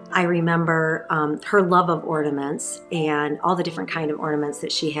I remember her love of ornaments and all the different kind of ornaments that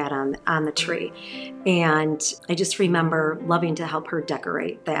she had on the tree. And I just remember loving to help her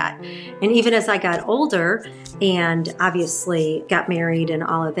decorate that. And even as I got older and obviously got married and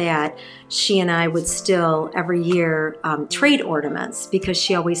all of that, she and I would still every year trade ornaments, because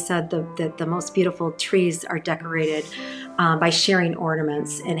she always said that the most beautiful trees are decorated by sharing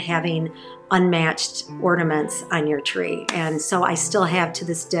ornaments and having unmatched ornaments on your tree. And so I still have to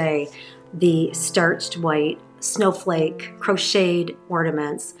this day the starched white snowflake crocheted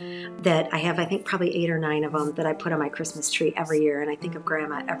ornaments that I have, I think probably 8 or 9 of them that I put on my Christmas tree every year, and I think of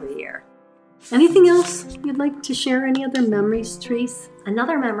Grandma every year. Anything else you'd like to share? Any other memories, Therese?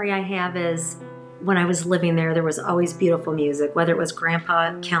 Another memory I have is when I was living there was always beautiful music, whether it was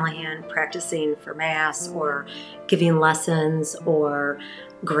Grandpa Callahan practicing for Mass or giving lessons, or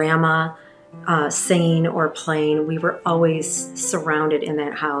Grandma singing or playing. We were always surrounded in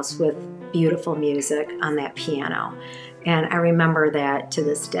that house with beautiful music on that piano. And I remember that to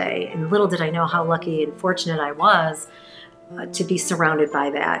this day. And little did I know how lucky and fortunate I was to be surrounded by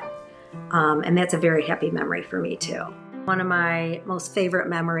that. And that's a very happy memory for me too. One of my most favorite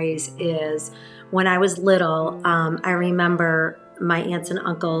memories is when I was little, I remember my aunts and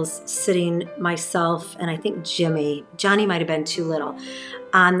uncles sitting, myself and I think Johnny might have been too little,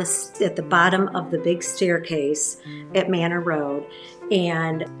 at the bottom of the big staircase at Manor Road.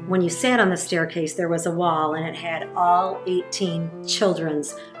 And when you sat on the staircase, there was a wall, and it had all 18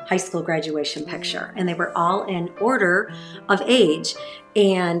 children's high school graduation picture, and they were all in order of age.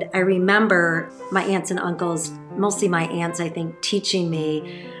 And I remember my aunts and uncles, mostly my aunts, I think, teaching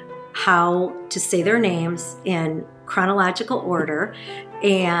me how to say their names in chronological order,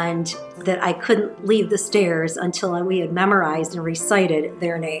 and that I couldn't leave the stairs until we had memorized and recited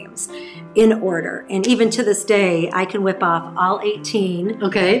their names in order. And even to this day, I can whip off all 18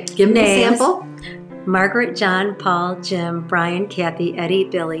 Okay, give me a names. sample. Margaret, John, Paul, Jim, Brian, Kathy, Eddie,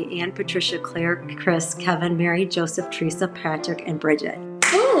 Billy, Ann, Patricia, Claire, Chris, Kevin, Mary, Joseph, Teresa, Patrick, and Bridget.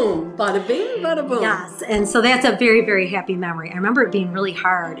 Boom, bada bing, bada boom. Yes, and so that's a very, very happy memory. I remember it being really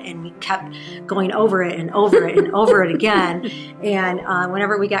hard, and we kept going over it and over it and over it again. And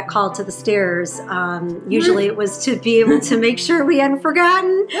whenever we got called to the stairs, usually it was to be able to make sure we hadn't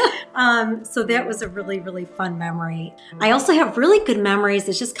forgotten. So that was a really, really fun memory. I also have really good memories.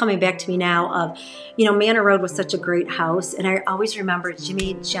 It's just coming back to me now of, Manor Road was such a great house, and I always remember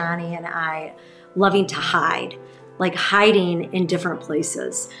Jimmy, Johnny, and I loving to hide. Like hiding in different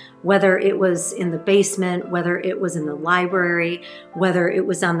places, whether it was in the basement, whether it was in the library, whether it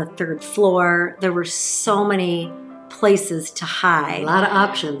was on the 3rd floor. There were so many places to hide. A lot of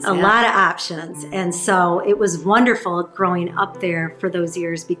options. A lot of options. And so it was wonderful growing up there for those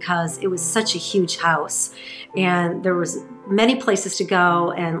years because it was such a huge house. And there was many places to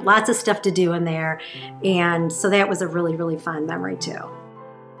go and lots of stuff to do in there. And so that was a really, really fun memory too.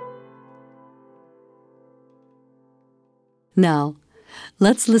 Now,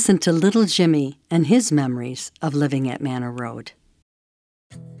 let's listen to little Jimmy and his memories of living at Manor Road.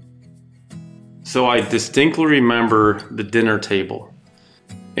 So I distinctly remember the dinner table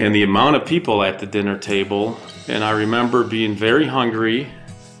and the amount of people at the dinner table. And I remember being very hungry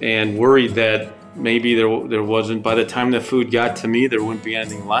and worried that maybe there wasn't, by the time the food got to me, there wouldn't be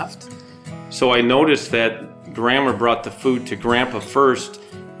anything left. So I noticed that Grandma brought the food to Grandpa first,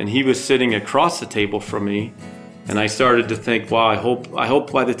 and he was sitting across the table from me. And I started to think, wow, I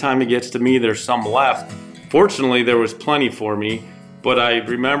hope by the time it gets to me, there's some left. Fortunately, there was plenty for me, but I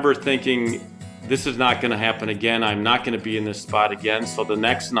remember thinking, this is not going to happen again. I'm not going to be in this spot again. So the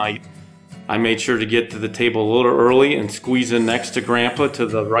next night, I made sure to get to the table a little early and squeeze in next to Grandpa to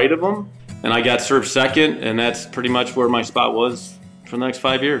the right of him. And I got served second, and that's pretty much where my spot was for the next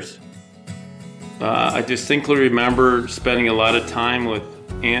 5 years. I distinctly remember spending a lot of time with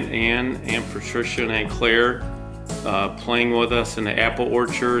Aunt Ann, Aunt Patricia, and Aunt Claire, playing with us in the apple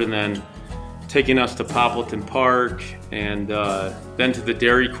orchard, and then taking us to Poppleton Park, and then to the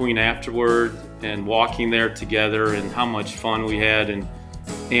Dairy Queen afterward, and walking there together, and how much fun we had, and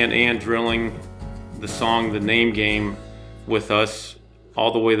Aunt Ann drilling the song, the name game, with us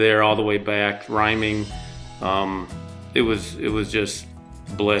all the way there, all the way back, rhyming. It was just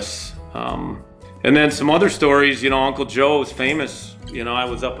bliss. And then some other stories, Uncle Joe was famous. I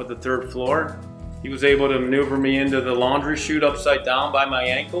was up at the 3rd floor. He was able to maneuver me into the laundry chute upside down by my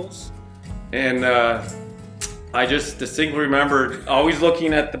ankles. And I just distinctly remember always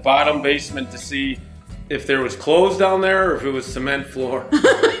looking at the bottom basement to see if there was clothes down there or if it was cement floor.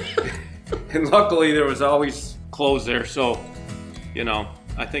 And luckily there was always clothes there. So,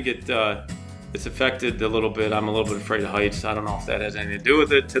 I think it's affected a little bit. I'm a little bit afraid of heights. I don't know if that has anything to do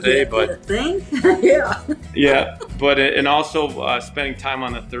with it today, but Thing? Yeah. yeah. But and also spending time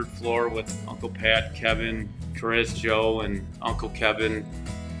on the 3rd floor with Uncle Pat, Kevin, Chris, Joe, and Uncle Kevin,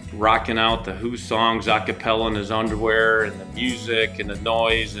 rocking out the Who songs a cappella in his underwear, and the music and the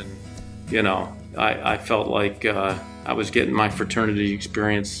noise, and I felt like I was getting my fraternity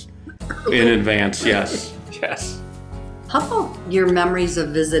experience in advance. Yes. How about your memories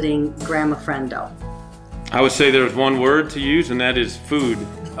of visiting Grandma Friendo? I would say there's one word to use, and that is food.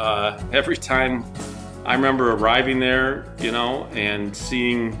 Every time I remember arriving there, and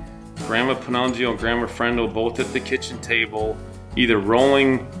seeing Grandma Panunzio and Grandma Friendo both at the kitchen table, either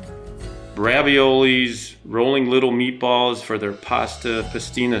rolling raviolis, rolling little meatballs for their pasta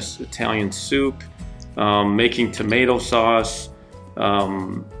pastina Italian soup, making tomato sauce.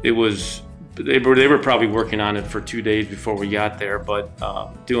 They were probably working on it for 2 days before we got there, but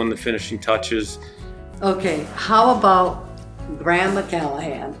doing the finishing touches. Okay, how about Grandma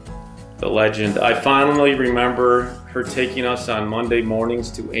Callahan? The legend. I fondly remember her taking us on Monday mornings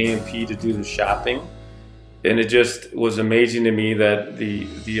to A&P to do the shopping. And it just was amazing to me that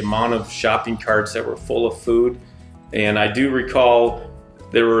the amount of shopping carts that were full of food. And I do recall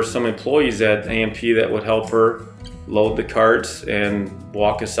there were some employees at A&P that would help her load the carts and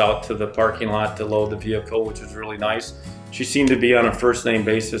walk us out to the parking lot to load the vehicle, which was really nice. She seemed to be on a first name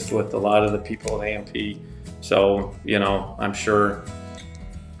basis with a lot of the people at A&P. So, I'm sure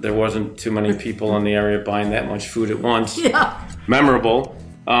there wasn't too many people in the area buying that much food at once. Yeah. Memorable.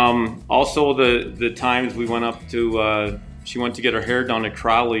 Also the times we went up to, she went to get her hair done at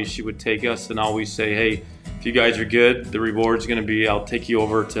Crowley, she would take us and always say, hey, if you guys are good, the reward's going to be I'll take you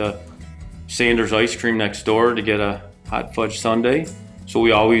over to Sanders Ice Cream next door to get a hot fudge sundae. So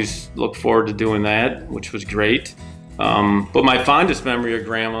we always look forward to doing that, which was great. But my fondest memory of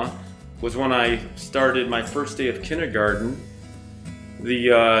Grandma was when I started my first day of kindergarten.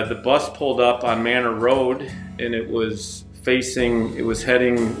 The bus pulled up on Manor Road, and it was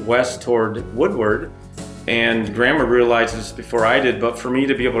heading west toward Woodward. And Grandma realized this before I did, but for me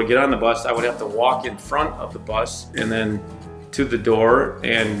to be able to get on the bus, I would have to walk in front of the bus and then to the door.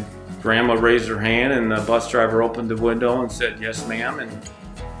 And Grandma raised her hand, and the bus driver opened the window and said, "Yes, ma'am." And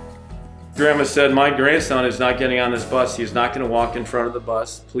Grandma said, "My grandson is not getting on this bus. He's not going to walk in front of the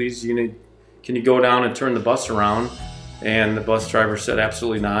bus. Please, can you go down and turn the bus around?" And the bus driver said,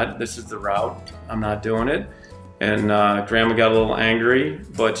 "Absolutely not. This is the route. I'm not doing it." And Grandma got a little angry,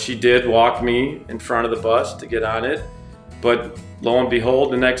 but she did walk me in front of the bus to get on it. But lo and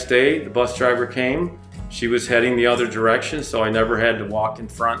behold, the next day, the bus driver came. She was heading the other direction, so I never had to walk in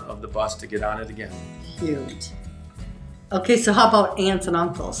front of the bus to get on it again. Cute. Okay, so how about aunts and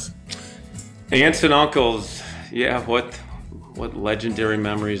uncles? Aunts and uncles, yeah, what legendary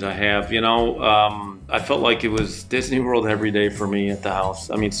memories I have. I felt like it was Disney World every day for me at the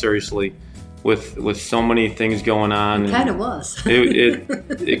house. I mean, seriously. With so many things going on. It kind of was.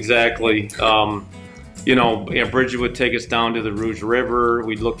 Exactly. Aunt Bridget would take us down to the Rouge River.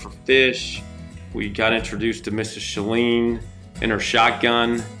 We'd look for fish. We got introduced to Mrs. Shalene and her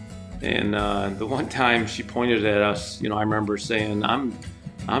shotgun. And the one time she pointed at us, I remember saying,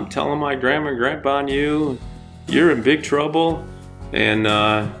 I'm telling my grandma and grandpa on you're in big trouble. And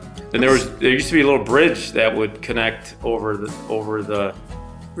there used to be a little bridge that would connect over the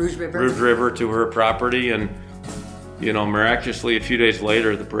Rouge River to her property, and miraculously a few days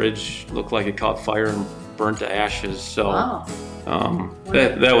later the bridge looked like it caught fire and burnt to ashes. So wow.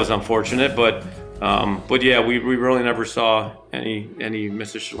 that was unfortunate, but yeah, we really never saw any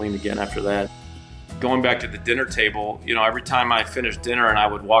Mrs. Shalene again after that. Going back to the dinner table, every time I finished dinner and I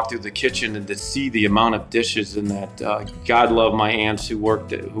would walk through the kitchen and to see the amount of dishes in that, God love my aunts there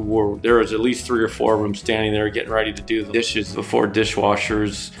was at least 3 or 4 of them standing there getting ready to do the dishes before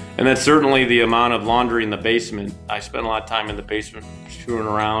dishwashers. And then certainly the amount of laundry in the basement. I spent a lot of time in the basement screwing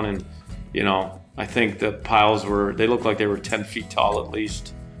around, and, I think the piles they looked like they were 10 feet tall at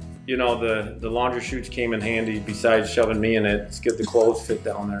least. The laundry chutes came in handy besides shoving me in it. It's good the clothes fit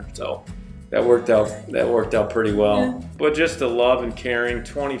down there, so. That worked out pretty well. Yeah. But just the love and caring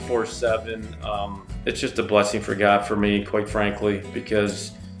 24/7, it's just a blessing for God for me, quite frankly,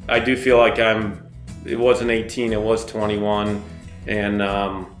 because I do feel like it wasn't 18, it was 21. And,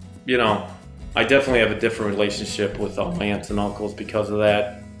 I definitely have a different relationship with all my aunts and uncles because of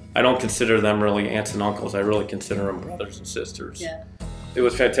that. I don't consider them really aunts and uncles. I really consider them brothers and sisters. Yeah. It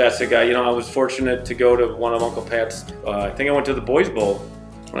was fantastic. I was fortunate to go to one of Uncle Pat's, I think I went to the Boys Bowl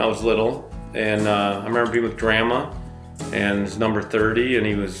when I was little. And I remember being with Grandma, and it's number 30, and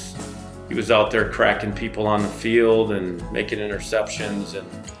he was out there cracking people on the field and making interceptions and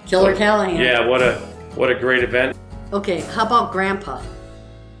Killer Callahan. Yeah, what a great event. Okay, how about Grandpa?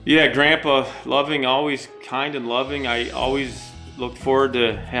 Yeah, Grandpa, always kind and loving. I always looked forward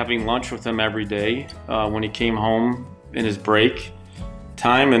to having lunch with him every day when he came home in his break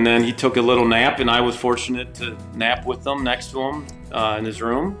time, and then he took a little nap, and I was fortunate to nap with him next to him in his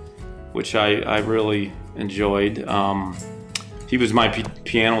room, which I really enjoyed. He was my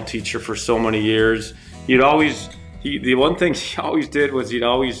piano teacher for so many years. The one thing he always did was he'd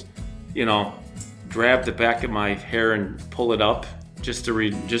always, grab the back of my hair and pull it up just to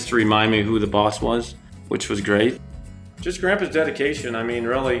remind me who the boss was, which was great. Just Grandpa's dedication. I mean,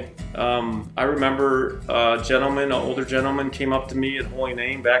 really. I remember an older gentleman came up to me at Holy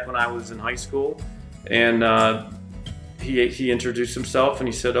Name back when I was in high school, and he introduced himself and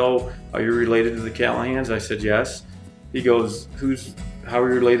he said, "Oh, are you related to the Callahans?" I said, "Yes." He goes, how are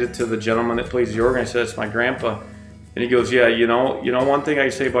you related to the gentleman that plays the organ? I said, "That's my grandpa." And he goes, "Yeah, one thing I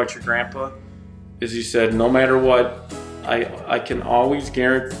say about your grandpa is," he said, "no matter what, I can always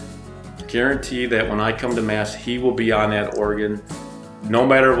guarantee that when I come to Mass, he will be on that organ. No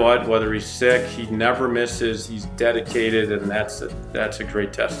matter what, whether he's sick, he never misses, he's dedicated," and that's a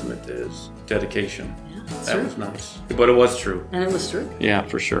great testament to his dedication. That true. Was nice. But it was true. And it was true. Yeah,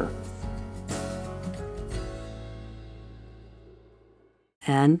 for sure.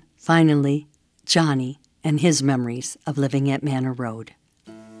 And finally, Johnny and his memories of living at Manor Road.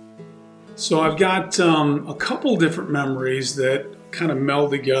 So I've got a couple different memories that kind of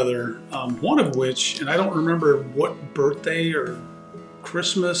meld together. One of which, and I don't remember what birthday or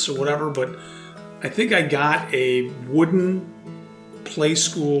Christmas or whatever, but I think I got a wooden play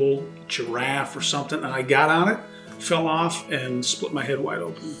school giraffe or something, and I got on it, fell off, and split my head wide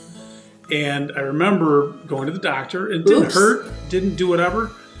open. And I remember going to the doctor. It didn't hurt, didn't do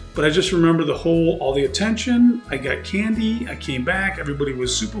whatever, but I just remember all the attention. I got candy. I came back. Everybody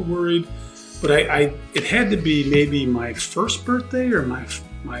was super worried. But it had to be maybe my first birthday or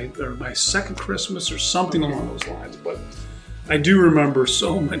my second Christmas or something along those lines. But I do remember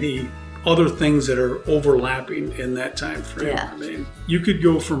so many other things that are overlapping in that time frame. Yeah. I mean, you could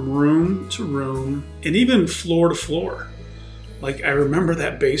go from room to room and even floor to floor. Like, I remember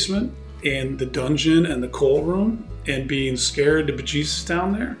that basement and the dungeon and the coal room and being scared to bejesus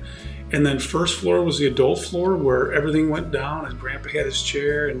down there. And then first floor was the adult floor where everything went down and Grandpa had his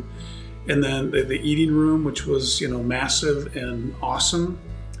chair, and then the eating room, which was, massive and awesome.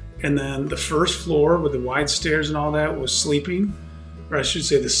 And then the first floor with the wide stairs and all that was sleeping, or I should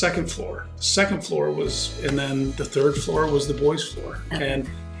say the second floor. The second floor was, and then the third floor was the boys' floor. And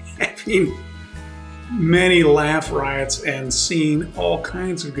having many laugh riots and seeing all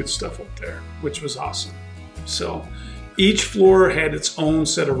kinds of good stuff up there, which was awesome. So each floor had its own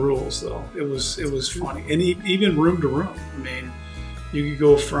set of rules, though. It was funny. And even room to room. I mean, you could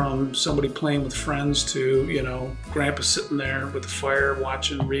go from somebody playing with friends to, Grandpa sitting there with the fire,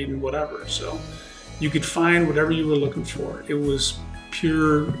 watching, reading, whatever. So you could find whatever you were looking for. It was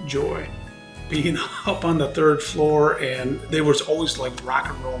pure joy. Being up on the third floor, and there was always like rock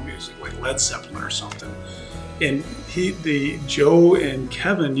and roll music, like Led Zeppelin or something. And Joe and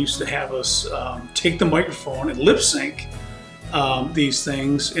Kevin used to have us take the microphone and lip sync these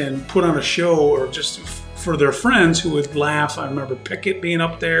things and put on a show, or just for their friends who would laugh. I remember Pickett being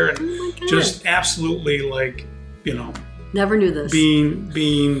up there and just absolutely never knew this.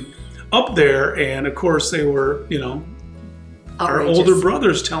 Being up there, and of course they were, our older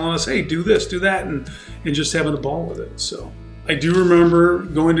brothers telling us, hey, do this, do that, and just having a ball with it. So I do remember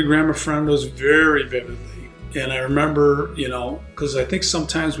going to Grandma Frendo's very vividly. And I remember, because I think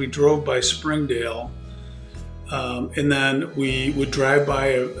sometimes we drove by Springdale, and then we would drive by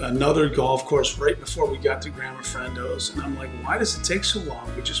another golf course right before we got to Grandma Frendo's. And I'm like, why does it take so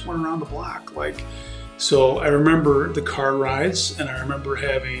long? We just went around the block. So I remember the car rides, and I remember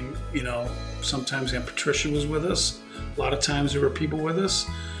having, sometimes Aunt Patricia was with us. A lot of times there were people with us.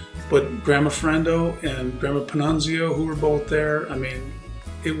 But Grandma Frendo and Grandma Panunzio, who were both there, I mean,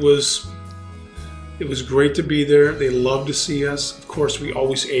 it was great to be there. They loved to see us. Of course, we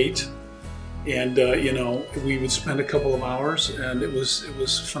always ate. And, we would spend a couple of hours, and it was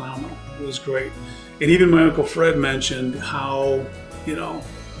phenomenal. It was great. And even my Uncle Fred mentioned how,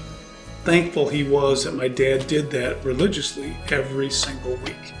 thankful he was that my dad did that religiously every single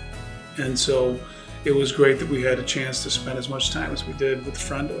week. And so it was great that we had a chance to spend as much time as we did with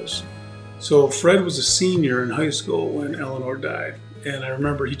Frendos. So Fred was a senior in high school when Eleanor died. And I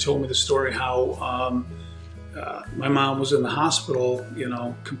remember he told me the story how my mom was in the hospital,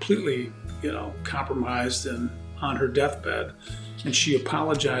 completely, compromised and on her deathbed. And she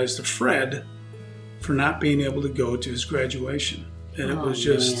apologized to Fred for not being able to go to his graduation. And it was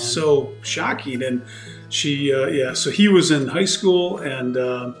just so shocking. And she, so he was in high school,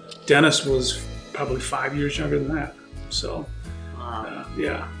 and Dennis was probably 5 years younger than that. So,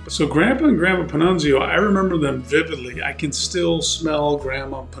 So Grandpa and Grandma Panunzio, I remember them vividly. I can still smell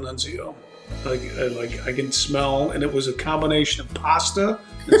Grandma Panunzio. I can smell, and it was a combination of pasta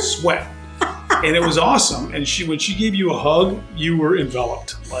and sweat. And it was awesome. And when she gave you a hug, you were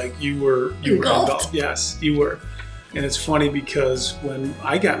enveloped. You were enveloped. Yes, you were. And it's funny because when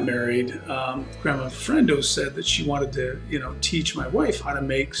I got married, Grandma Frendo said that she wanted to, teach my wife how to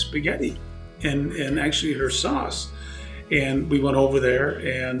make spaghetti and actually her sauce. And we went over there,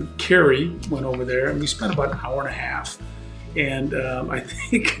 and Carrie went over there, and we spent about an hour and a half. And I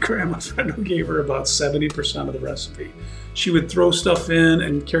think Grandma Frendo gave her about 70% of the recipe. She would throw stuff in,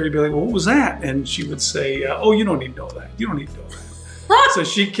 and Carrie would be like, well, what was that? And she would say, you don't need to know that. You don't need to know that. So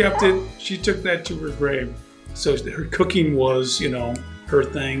she kept it. She took that to her grave. So her cooking was, her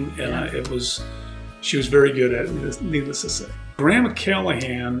thing, and she was very good at it, needless to say. Grandma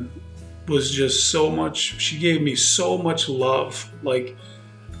Callahan was just so much, she gave me so much love.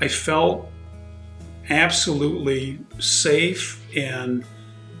 I felt absolutely safe and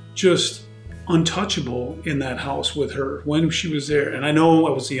just untouchable in that house with her when she was there. And I know I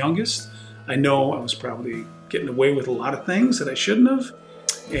was the youngest. I know I was probably getting away with a lot of things that I shouldn't have.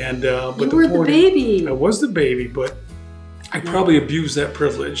 And but you were the baby. I was the baby, but I probably abused that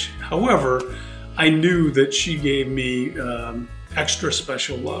privilege. However, I knew that she gave me extra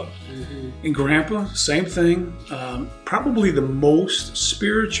special love. Mm-hmm. And Grandpa, same thing. Probably the most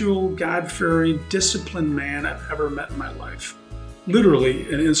spiritual, God-fearing, disciplined man I've ever met in my life.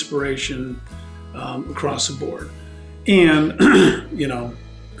 literally an inspiration across the board. And,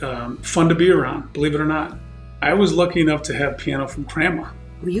 fun to be around, believe it or not. I was lucky enough to have piano from Grandma.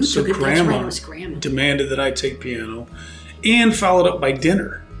 Well, you so took it, Grandma, that's right, it was Grandma. demanded that I take piano and followed up by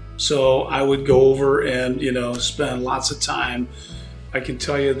dinner. So I would go over and, spend lots of time. I can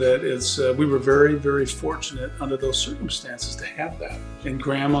tell you that we were very, very fortunate under those circumstances to have that. And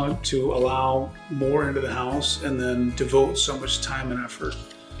Grandma to allow more into the house and then devote so much time and effort.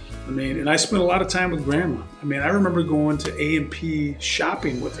 And I spent a lot of time with Grandma. I remember going to A&P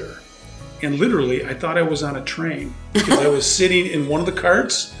shopping with her. And literally, I thought I was on a train because I was sitting in one of the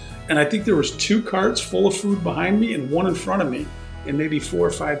carts, and I think there was 2 carts full of food behind me and one in front of me, and maybe 4 or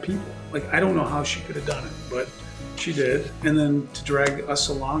 5 people. I don't know how she could have done it, but she did. And then to drag us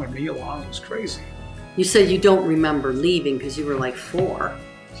along or me along was crazy. You said you don't remember leaving because you were like 4.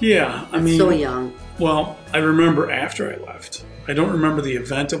 Yeah, so young. Well, I remember after I left. I don't remember the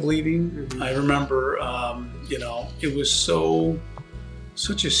event of leaving. Mm-hmm. I remember, it was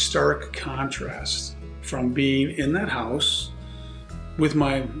such a stark contrast from being in that house with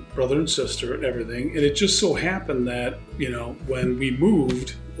my brother and sister and everything. And it just so happened that, when we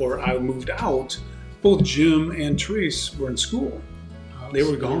moved or I moved out, both Jim and Therese were in school. They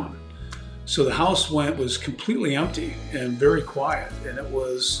were gone. So the house was completely empty and very quiet. And it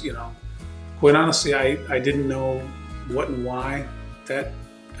was, quite honestly, I didn't know what and why. That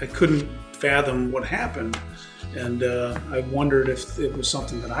I couldn't fathom what happened. And I wondered if it was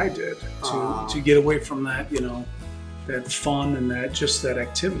something that I did to get away from that, that fun and that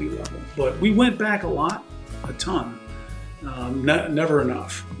activity level. But we went back a ton, never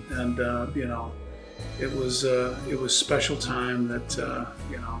enough. And, it was special time that,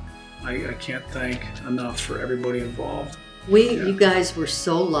 I can't thank enough for everybody involved. You guys were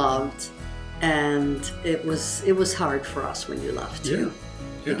so loved, and it was hard for us when you left too.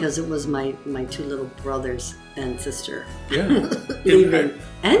 Yeah. Because it was my 2 little brothers and sister. Yeah. Leaving.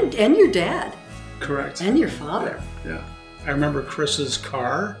 And your dad. Correct. And your father. Yeah. I remember Chris's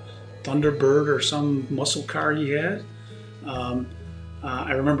car, Thunderbird or some muscle car he had.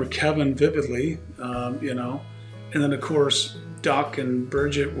 I remember Kevin vividly, and then of course Duck and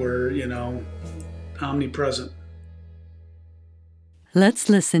Bridget were, omnipresent. Let's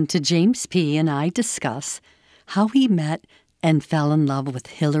listen to James P. and I discuss how he met and fell in love with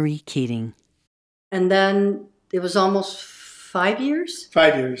Hillary Keating. And then it was almost 5 years?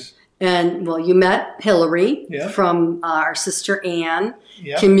 5 years. And, you met Hillary from our sister Ann,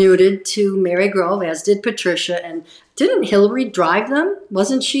 commuted to Marygrove, as did Patricia. And didn't Hillary drive them?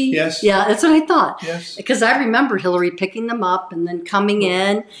 Wasn't she? Yes. Yeah, that's what I thought. Yes. Because I remember Hillary picking them up and then coming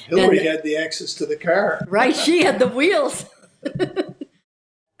in. Hillary had the access to the car. Right, she had the wheels.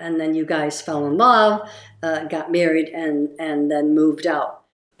 And then you guys fell in love, got married, and then moved out.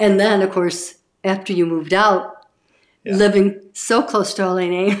 And then, of course, after you moved out, living so close to Holy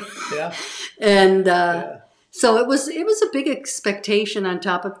Name. Yeah. And so it was a big expectation on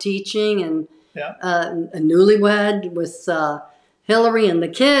top of teaching and a newlywed with Hillary and the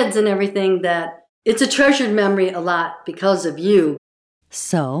kids and everything, that it's a treasured memory a lot because of you.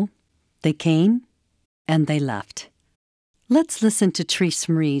 So they came and they left. Let's listen to Therese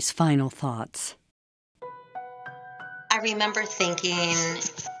Marie's final thoughts. I remember thinking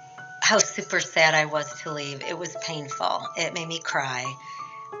how super sad I was to leave. It was painful. It made me cry.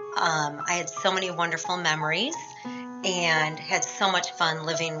 I had so many wonderful memories and had so much fun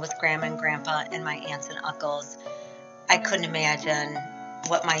living with Grandma and Grandpa and my aunts and uncles. I couldn't imagine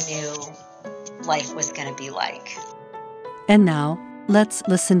what my new life was going to be like. And now, let's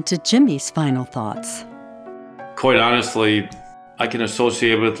listen to Jimmy's final thoughts. Quite honestly, I can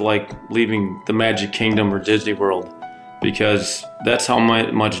associate with leaving the Magic Kingdom or Disney World, because that's how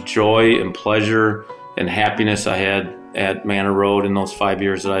much joy and pleasure and happiness I had at Manor Road in those 5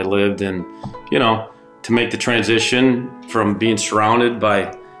 years that I lived. And, to make the transition from being surrounded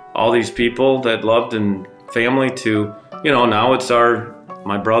by all these people that loved and family to, now it's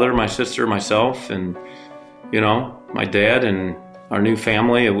my brother, my sister, myself, and, my dad and our new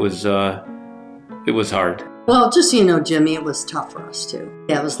family. It was hard. Well, just so you know, Jimmy, it was tough for us too.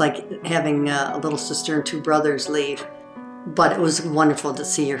 Yeah, it was like having a little sister and 2 brothers leave. But it was wonderful to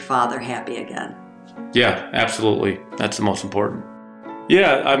see your father happy again. Yeah, absolutely. That's the most important.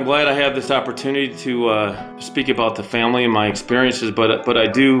 Yeah, I'm glad I have this opportunity to speak about the family and my experiences, but I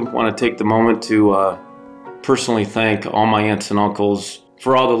do want to take the moment to personally thank all my aunts and uncles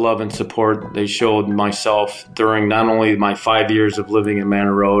for all the love and support they showed myself during not only my 5 years of living in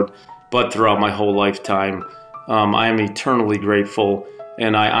Manor Road, but throughout my whole lifetime. I am eternally grateful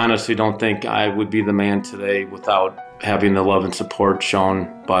And I honestly don't think I would be the man today without having the love and support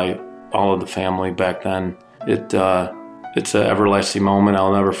shown by all of the family back then. It's an everlasting moment.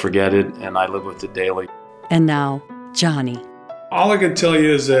 I'll never forget it, and I live with it daily. And now, Johnny. All I can tell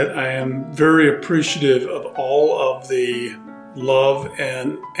you is that I am very appreciative of all of the love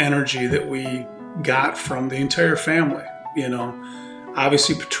and energy that we got from the entire family.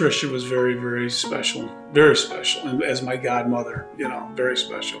 Obviously Patricia was very, very special, and as my godmother, very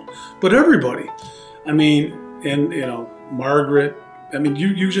special. But everybody, Margaret,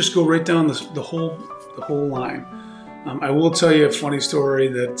 you just go right down the whole line. I will tell you a funny story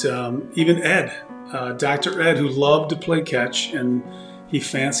that even Ed, Dr. Ed, who loved to play catch, and he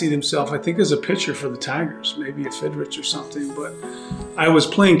fancied himself, I think, as a pitcher for the Tigers, maybe a Fidrich or something. But I was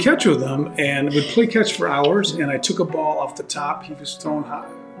playing catch with him and would play catch for hours, and I took a ball off the top. He was throwing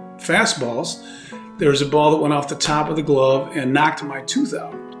fastballs. There was a ball that went off the top of the glove and knocked my tooth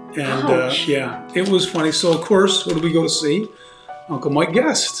out. And it was funny. So, of course, what did we go to see? Uncle Mike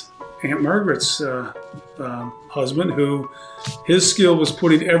Guest, Aunt Margaret's husband, who his skill was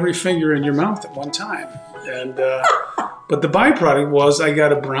putting every finger in your mouth at one time. And but the byproduct was I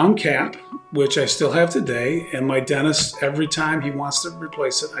got a brown cap, which I still have today, and my dentist, every time he wants to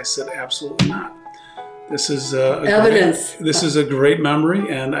replace it, I said, absolutely not. This is evidence. This is a great memory,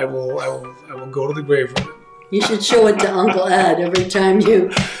 and I will go to the grave with it. You should show it to Uncle Ed every time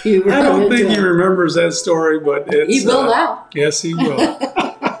you I don't think he remembers that story, but he will now. Yes, he will.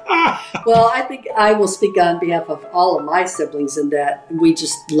 Well, I think I will speak on behalf of all of my siblings in that we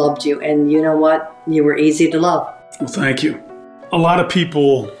just loved you, and you know what? You were easy to love. Well, thank you. A lot of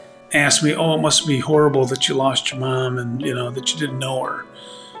people ask me, it must be horrible that you lost your mom and, that you didn't know her.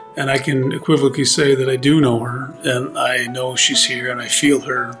 And I can equivocally say that I do know her, and I know she's here, and I feel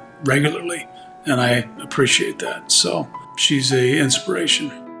her regularly, and I appreciate that. So she's an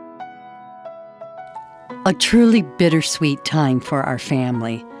inspiration. A truly bittersweet time for our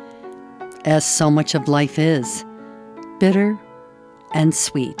family, as so much of life is, bitter and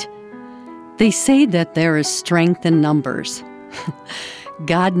sweet. They say that there is strength in numbers.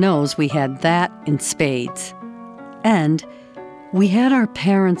 God knows we had that in spades. And we had our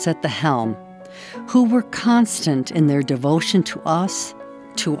parents at the helm, who were constant in their devotion to us,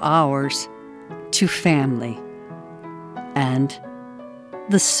 to ours, to family. And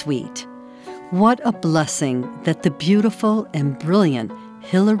the sweet. What a blessing that the beautiful and brilliant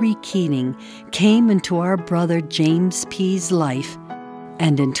Hillary Keating came into our brother James P.'s life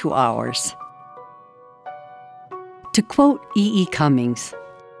and into ours. To quote E.E. Cummings,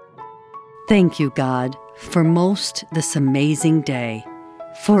 "Thank you, God, for most this amazing day,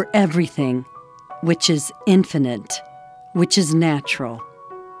 for everything which is infinite, which is natural,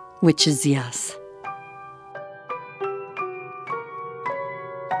 which is yes."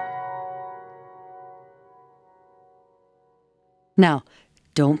 Now,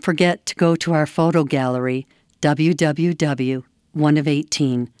 don't forget to go to our photo gallery,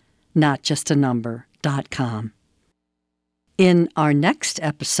 www.1of18notjustanumber.com. In our next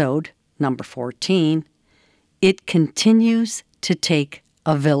episode, number 14, It Continues to Take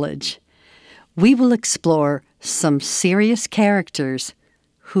a Village. We will explore some serious characters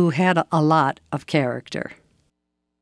who had a lot of character.